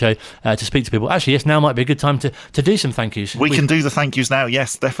lucky on the show to speak to people. Actually, yes, now might be a good time to do some thank yous. We can do the thank yous now,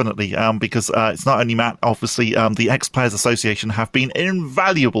 yes, definitely, because it's not only Matt, obviously, the Ex-Players Association have been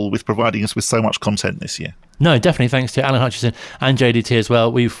invaluable with providing us with so much content this year. No, definitely thanks to Alan Hutchison and JDT as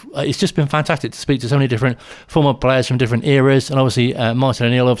well. It's just been fantastic to speak to so many different former players from different eras, and obviously Martin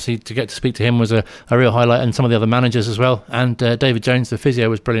O'Neill, obviously to get to speak to him was a real highlight, and some of the other managers as well, and David Jones, the physio,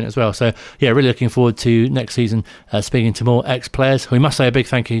 was brilliant as well. So yeah, really looking forward to next season speaking to more ex-players. We must say a big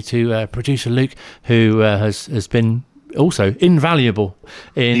thank you to producer Luke, who has been also invaluable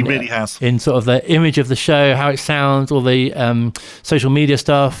he really has. In sort of the image of the show, how it sounds, all the social media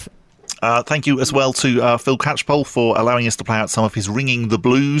stuff. Thank you as well to Phil Catchpole for allowing us to play out some of his Ringing the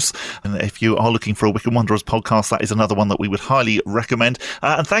Blues. And if you are looking for a Wycombe Wanderers podcast, that is another one that we would highly recommend.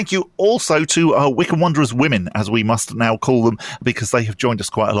 And thank you also to Wycombe Wanderers women, as we must now call them, because they have joined us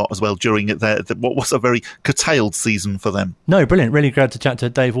quite a lot as well during what was a very curtailed season for them. No, brilliant. Really glad to chat to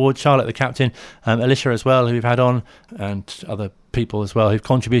Dave Ward, Charlotte the captain, Alicia as well, who we've had on, and other people as well who've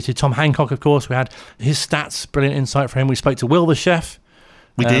contributed. Tom Hancock, of course, we had his stats, brilliant insight for him. We spoke to Will the chef.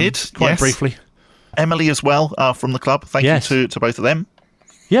 We did, quite briefly. Emily as well from the club. Thank you to both of them.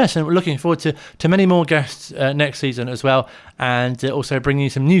 Yes, and we're looking forward to many more guests next season as well, and also bringing you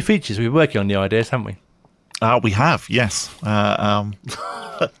some new features. We've been working on the ideas, haven't we? We have, yes. But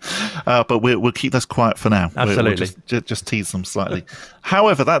we'll keep this quiet for now. Absolutely. We'll just tease them slightly.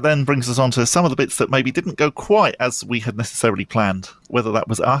 However, that then brings us on to some of the bits that maybe didn't go quite as we had necessarily planned, whether that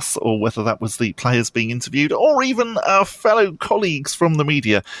was us or whether that was the players being interviewed, or even our fellow colleagues from the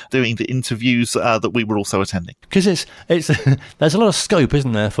media doing the interviews that we were also attending. Because it's there's a lot of scope,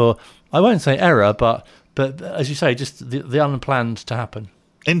 isn't there, for, I won't say error, but as you say, just the unplanned to happen.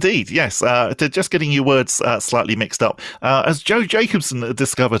 Indeed, yes. Just getting your words slightly mixed up. As Joe Jacobson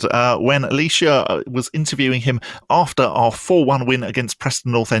discovered when Alicia was interviewing him after our 4-1 win against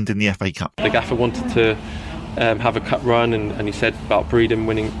Preston North End in the FA Cup. The gaffer wanted to have a cut run, and he said about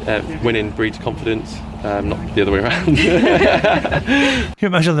winning breeds confidence, not the other way around. Can you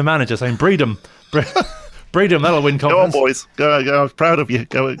imagine the manager saying, breed them? Breed them, that'll win confidence. Go on, boys. Go, I'm proud of you.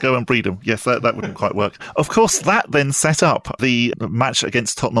 Go and breed them. Yes, that wouldn't quite work. Of course, that then set up the match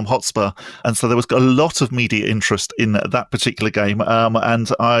against Tottenham Hotspur. And so there was a lot of media interest in that particular game. And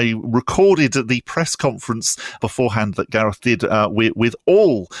I recorded the press conference beforehand that Gareth did with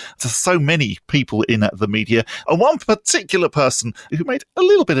so many people in the media. And one particular person who made a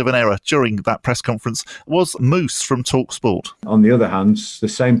little bit of an error during that press conference was Moose from TalkSport. On the other hand, the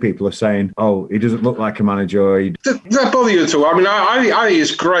same people are saying, oh, he doesn't look like a manager my joy. Does that bother you at all? I mean, I think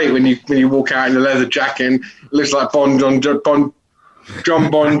it's great when you walk out in a leather jacket and it looks like John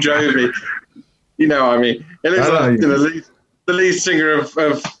Bon Jovi. You know what I mean? It looks like the lead singer of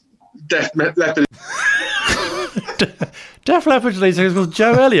Def Leppard. Def Leppard's lead singer is called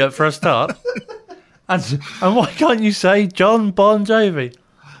Joe Elliott for a start. And why can't you say John Bon Jovi?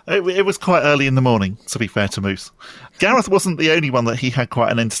 It was quite early in the morning, to be fair to Moose. Gareth wasn't the only one that he had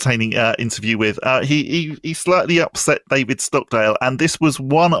quite an entertaining interview with. He slightly upset David Stockdale, and this was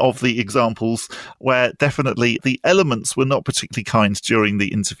one of the examples where definitely the elements were not particularly kind during the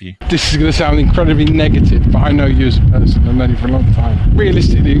interview. This is going to sound incredibly negative, but I know you as a person. I've known you for a long time.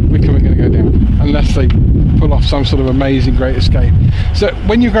 Realistically, Wycombe are going to go down unless they pull off some sort of amazing great escape. So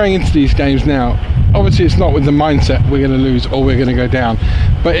when you're going into these games now, obviously it's not with the mindset we're going to lose or we're going to go down,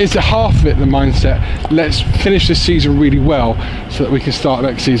 but it's a half of it, the mindset, let's finish this season really well so that we can start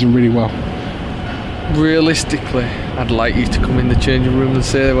next season really well. Realistically, I'd like you to come in the changing room and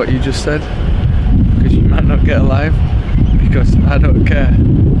say what you just said, because you might not get alive, because I don't care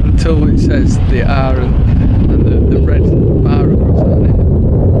until it says the R and the red bar across that name.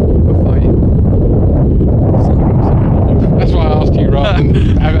 We're fighting. That's why I asked you rather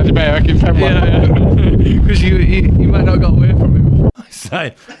than have a debate. I can because you might not got away from him.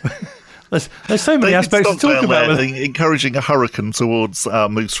 So there's so many aspects to talk about. Encouraging a hurricane towards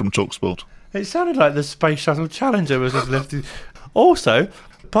Moose from TalkSport. It sounded like the Space Shuttle Challenger was just lifted. Also,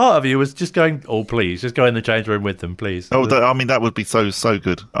 part of you was just going, oh, please, just go in the change room with them, please. Oh, that would be so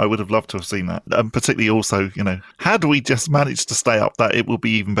good. I would have loved to have seen that. And particularly also, had we just managed to stay up, that it would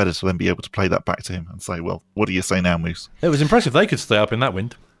be even better to then be able to play that back to him and say, well, what do you say now, Moose? It was impressive they could stay up in that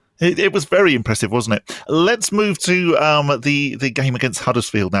wind. It was very impressive, wasn't it? Let's move to the game against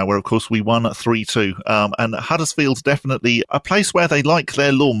Huddersfield now, where, of course, we won 3-2. And Huddersfield's definitely a place where they like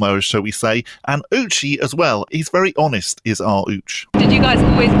their lawnmowers, shall we say. And Uchi as well. He's very honest, is our Uch. Did you guys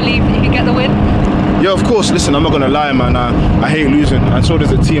always believe that you could get the win? Yeah, of course. Listen, I'm not going to lie, man. I hate losing. And so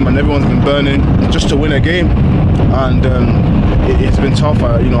does the team. And everyone's been burning just to win a game. And it's been tough.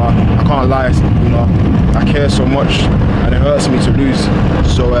 I can't lie. I care so much. And it hurts me to lose.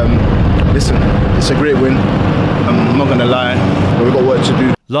 So, listen, it's a great win. I'm not going to lie, but we've got work to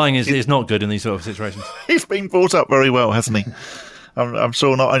do. Lying is not good in these sort of situations. He's been brought up very well, hasn't he? I'm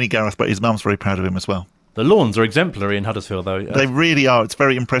sure not only Gareth, but his mum's very proud of him as well. The lawns are exemplary in Huddersfield, though. They really are. It's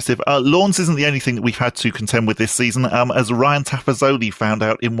very impressive. Lawns isn't the only thing that we've had to contend with this season, as Ryan Tafazzoli found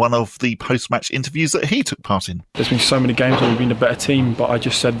out in one of the post-match interviews that he took part in. There's been so many games where we've been a better team, but I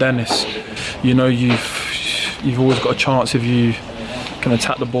just said then, you've always got a chance if you can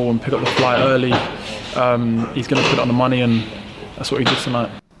attack the ball and pick up the flight early. He's going to put it on the money, and that's what he did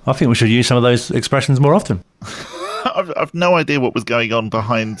tonight. I think we should use some of those expressions more often. I've no idea what was going on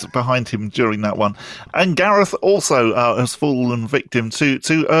behind him during that one. And Gareth also has fallen victim to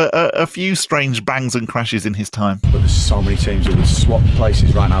a few strange bangs and crashes in his time. But there's so many teams that would swap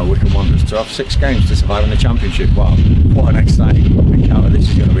places right now with Wycombe Wanderers. To have 6 games to survive in the Championship, wow, what an exciting encounter this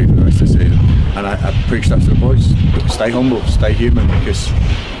is going to be for the rest of the season. And I preach that to the boys. Stay humble, stay human, because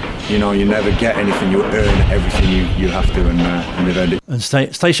you never get anything. You earn everything you have to, and they've earned it. And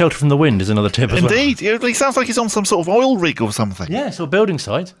stay sheltered from the wind is another tip as well. Indeed. He sounds like he's on some sort of oil rig or something. Yes, or building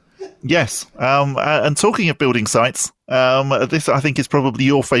site. Yes. And talking of building sites, this, I think, is probably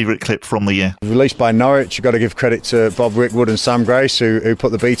your favourite clip from the year. Released by Norwich, you've got to give credit to Bob Rickwood and Sam Grace, who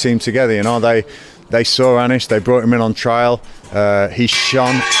put the B team together. They saw Anish, they brought him in on trial. He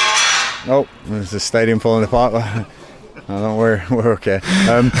shone. Oh, there's the stadium falling apart. Don't worry, we're okay.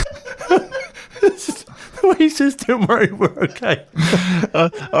 He says, don't worry, we're okay.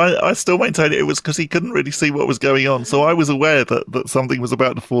 I still maintain it was because he couldn't really see what was going on. So I was aware that something was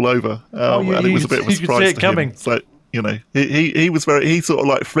about to fall over. And it was a bit of a surprise to him. So, he was he sort of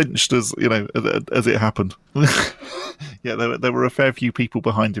like flinched as it happened. Yeah, there were a fair few people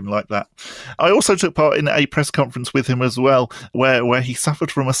behind him like that. I also took part in a press conference with him as well, where he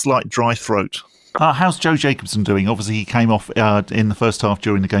suffered from a slight dry throat. How's Joe Jacobson doing? Obviously, he came off in the first half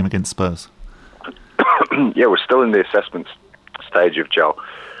during the game against Spurs. Yeah, we're still in the assessment stage of Joe.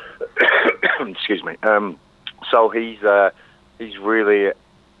 Excuse me. So he's really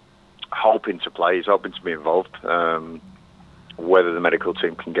hoping to play. He's hoping to be involved. Whether the medical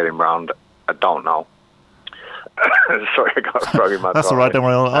team can get him round, I don't know. Sorry, I got a frog in my That's all right, don't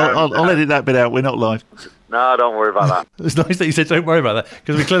worry. I'll edit that bit out. We're not live. No, don't worry about that. It's nice that you said don't worry about that,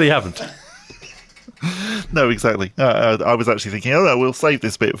 because we clearly haven't. No, exactly. I was actually thinking, oh no, we'll save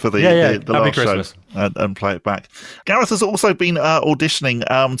this bit for the last Christmas. show and play it back. Gareth has also been auditioning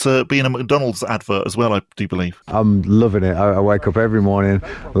to be in a McDonald's advert as well, I do believe. I'm loving it. I wake up every morning,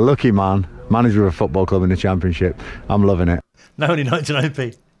 lucky man, manager of a football club in the Championship. I'm loving it. No, only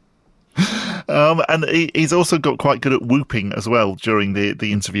 99p. And he's also got quite good at whooping as well during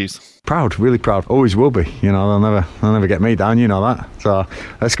the interviews. Proud, really proud. Always will be. You know, they'll never get me down. You know that. So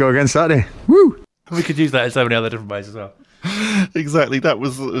let's go again Saturday. Woo! We could use that in so many other different ways as well. Exactly, that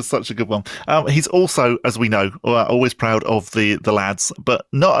was such a good one. He's also, as we know, always proud of the lads, but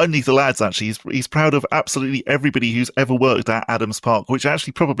not only the lads, actually, he's proud of absolutely everybody who's ever worked at Adams Park, which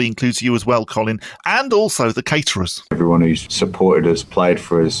actually probably includes you as well, Colin, and also the caterers. Everyone who's supported us, played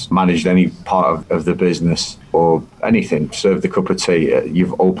for us, managed any part of the business or anything, served a cup of tea,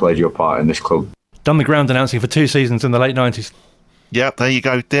 you've all played your part in this club. Done the ground announcing for 2 seasons in the late 90s. Yeah, there you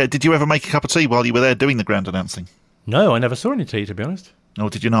go. Did you ever make a cup of tea while you were there doing the ground announcing? No, I never saw any tea, to be honest. Oh,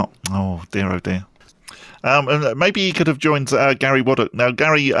 did you not? Oh, dear, oh, dear. And maybe he could have joined Gary Waddock. Now,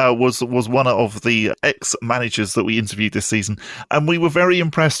 Gary was one of the ex-managers that we interviewed this season, and we were very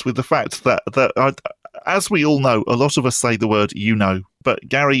impressed with the fact that as we all know, a lot of us say the word "you know," but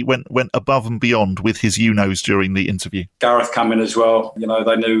Gary went above and beyond with his "you knows" during the interview. Gareth came in as well. You know,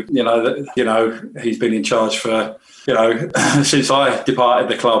 they knew. He's been in charge for since I departed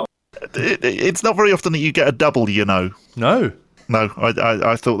the club. It's not very often that you get a double, you know. No,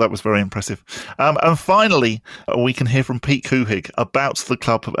 I thought that was very impressive. And finally, we can hear from Pete Couhig about the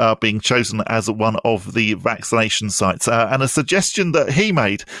club being chosen as one of the vaccination sites, and a suggestion that he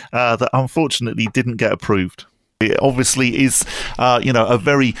made that unfortunately didn't get approved. It obviously is, a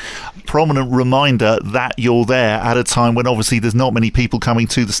very prominent reminder that you're there at a time when obviously there's not many people coming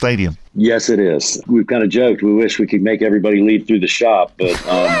to the stadium. Yes, it is. We've kind of joked. We wish we could make everybody leave through the shop, but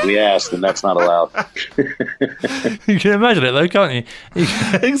we asked, and that's not allowed. You can imagine it, though, can't you?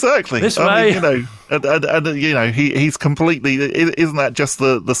 Exactly. This way. He's completely. Isn't that just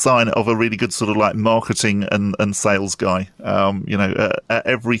the sign of a really good sort of like marketing and sales guy? At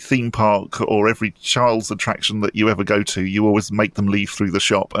every theme park or every child's attraction that you ever go to, you always make them leave through the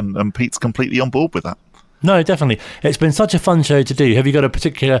shop, and Pete's completely on board with that. No, definitely. It's been such a fun show to do. Have you got a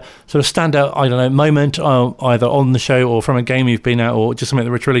particular sort of standout, moment, either on the show or from a game you've been at, or just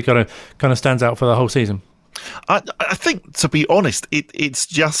something that really kind of stands out for the whole season? I think, to be honest, it's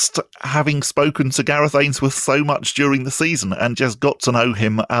just having spoken to Gareth Ainsworth so much during the season and just got to know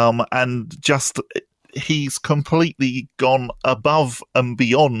him, and just he's completely gone above and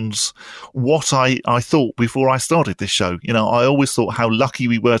beyond what I thought before I started this show. I always thought how lucky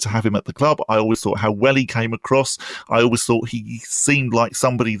we were to have him at the club. I always thought how well he came across. I always thought he seemed like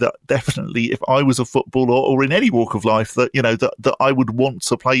somebody that definitely, if I was a footballer or in any walk of life, that I would want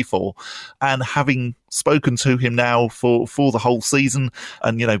to play for. And having spoken to him now for the whole season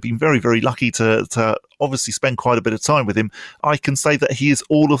and, been very, very lucky to obviously spend quite a bit of time with him, I can say that he is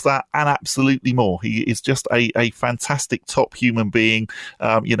all of that and absolutely more. He is just a fantastic top human being.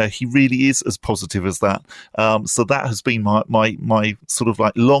 He really is as positive as that. So that has been my sort of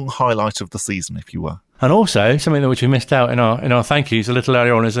like long highlight of the season, if you were. And also, something that which we missed out in our thank yous a little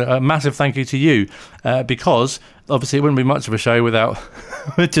earlier on is a massive thank you to you, because obviously it wouldn't be much of a show without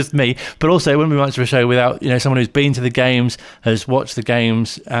just me, but also it wouldn't be much of a show without someone who's been to the games, has watched the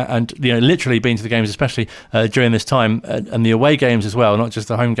games, and literally been to the games, especially during this time, and the away games as well, not just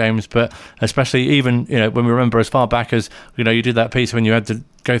the home games, but especially even when we remember as far back as you did that piece when you had to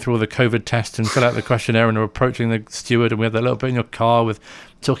go through all the COVID tests and fill out the questionnaire and were approaching the steward, and we had that little bit in your car with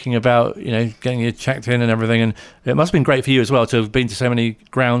talking about getting you checked in and everything, and it must have been great for you as well to have been to so many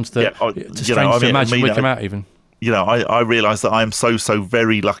grounds that it's strange to imagine Wycombe out even. I realise that I am so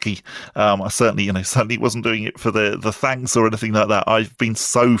very lucky. I certainly wasn't doing it for the thanks or anything like that. I've been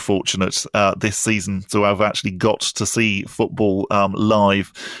so fortunate this season to have actually got to see football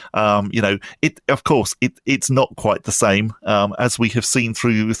live. It's not quite the same as we have seen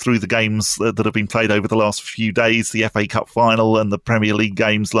through the games that have been played over the last few days, the FA Cup final and the Premier League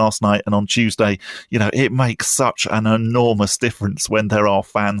games last night and on Tuesday. It makes such an enormous difference when there are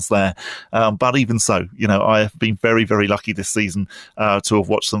fans there. But even so, I have been very, very lucky this season to have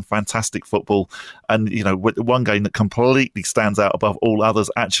watched some fantastic football. And, one game that completely stands out above all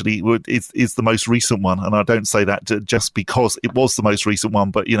others actually is the most recent one. And I don't say that just because it was the most recent one,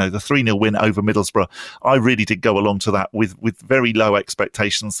 but, the 3-0 win over Middlesbrough. I really did go along to that with very low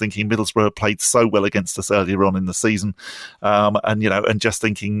expectations, thinking Middlesbrough played so well against us earlier on in the season. And just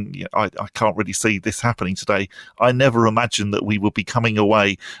thinking, I can't really see this happening today. I never imagined that we would be coming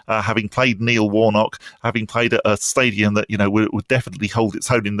away, having played Neil Warnock, having played a stadium that, would definitely hold its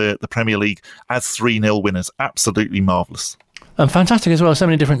own in the Premier League as 3-0 winners. Absolutely marvellous. And fantastic as well, so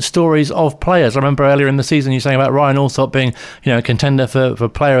many different stories of players. I remember earlier in the season you saying about Ryan Alsop being, a contender for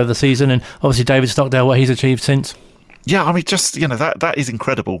player of the season, and obviously David Stockdale, what he's achieved since. Yeah, I mean, just, that is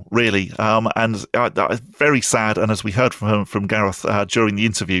incredible, really. And very sad. And as we heard from Gareth during the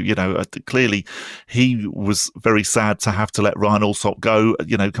interview, clearly he was very sad to have to let Ryan Alsop go,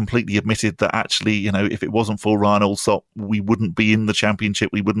 completely admitted that actually, if it wasn't for Ryan Alsop, we wouldn't be in the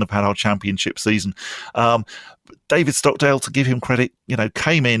Championship. We wouldn't have had our Championship season. David Stockdale, to give him credit,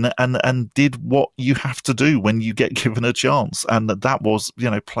 came in and did what you have to do when you get given a chance. And that was,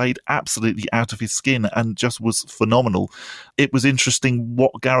 played absolutely out of his skin and just was phenomenal. It was interesting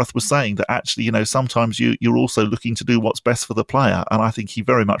what Gareth was saying, that actually, sometimes you're also looking to do what's best for the player. And I think he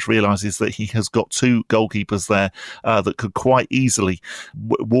very much realises that he has got two goalkeepers there that could quite easily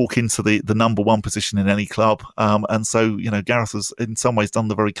walk into the number one position in any club. And so, Gareth has in some ways done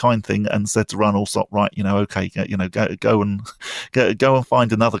the very kind thing and said to Ryan Alsop, right, okay, go and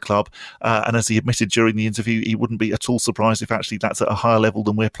find another club. And as he admitted during the interview, he wouldn't be at all surprised if actually that's at a higher level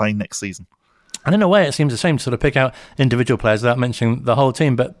than we're playing next season. And in a way, it seems a shame to sort of pick out individual players without mentioning the whole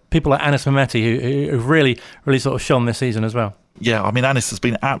team, but people like Anis Mehmeti who've really sort of shone this season as well. Yeah, I mean, Anis has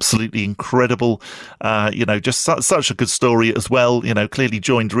been absolutely incredible. Just such a good story as well. Clearly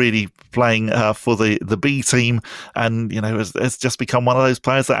joined really playing for the B team, and has just become one of those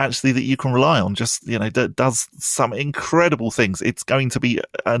players that you can rely on. Just does some incredible things. It's going to be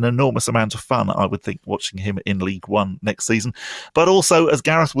an enormous amount of fun, I would think, watching him in League One next season. But also, as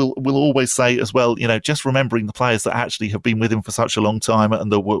Gareth will always say as well, just remembering the players that actually have been with him for such a long time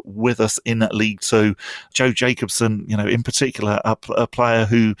and that were with us in League Two. Joe Jacobson, in particular, a player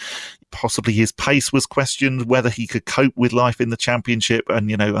who possibly his pace was questioned, whether he could cope with life in the Championship,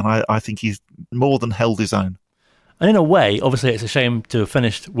 and I think he's more than held his own. And in a way, obviously, it's a shame to have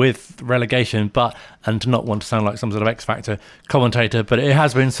finished with relegation, and to not want to sound like some sort of X Factor commentator, but it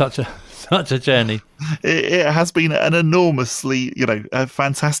has been such a journey. It has been an enormously, a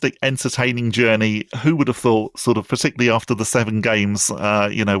fantastic, entertaining journey. Who would have thought, sort of, particularly after the 7 games,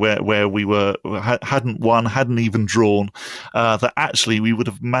 where we hadn't won, hadn't even drawn, that actually we would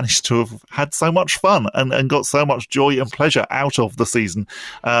have managed to have had so much fun and got so much joy and pleasure out of the season.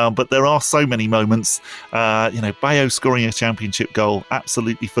 But there are so many moments, Bayo scoring a Championship goal,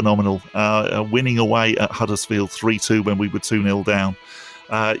 absolutely phenomenal. Winning away at Huddersfield 3-2 when we were 2-0 down.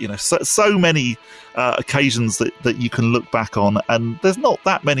 So many occasions that you can look back on, and there's not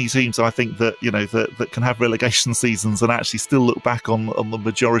that many teams, I think, that that can have relegation seasons and actually still look back on the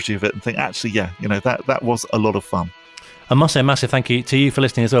majority of it and think, actually, that was a lot of fun. I must say a massive thank you to you for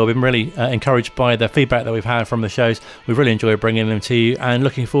listening as well. We've been really encouraged by the feedback that we've had from the shows. We've really enjoyed bringing them to you, and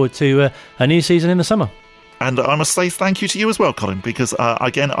looking forward to a new season in the summer. And I must say thank you to you as well, Colin, because,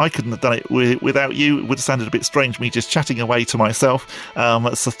 again, I couldn't have done it without you. It would have sounded a bit strange, me just chatting away to myself.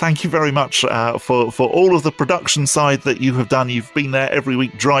 So thank you very much for all of the production side that you have done. You've been there every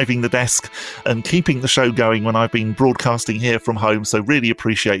week driving the desk and keeping the show going when I've been broadcasting here from home. So really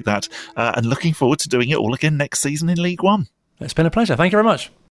appreciate that. And looking forward to doing it all again next season in League One. It's been a pleasure. Thank you very much.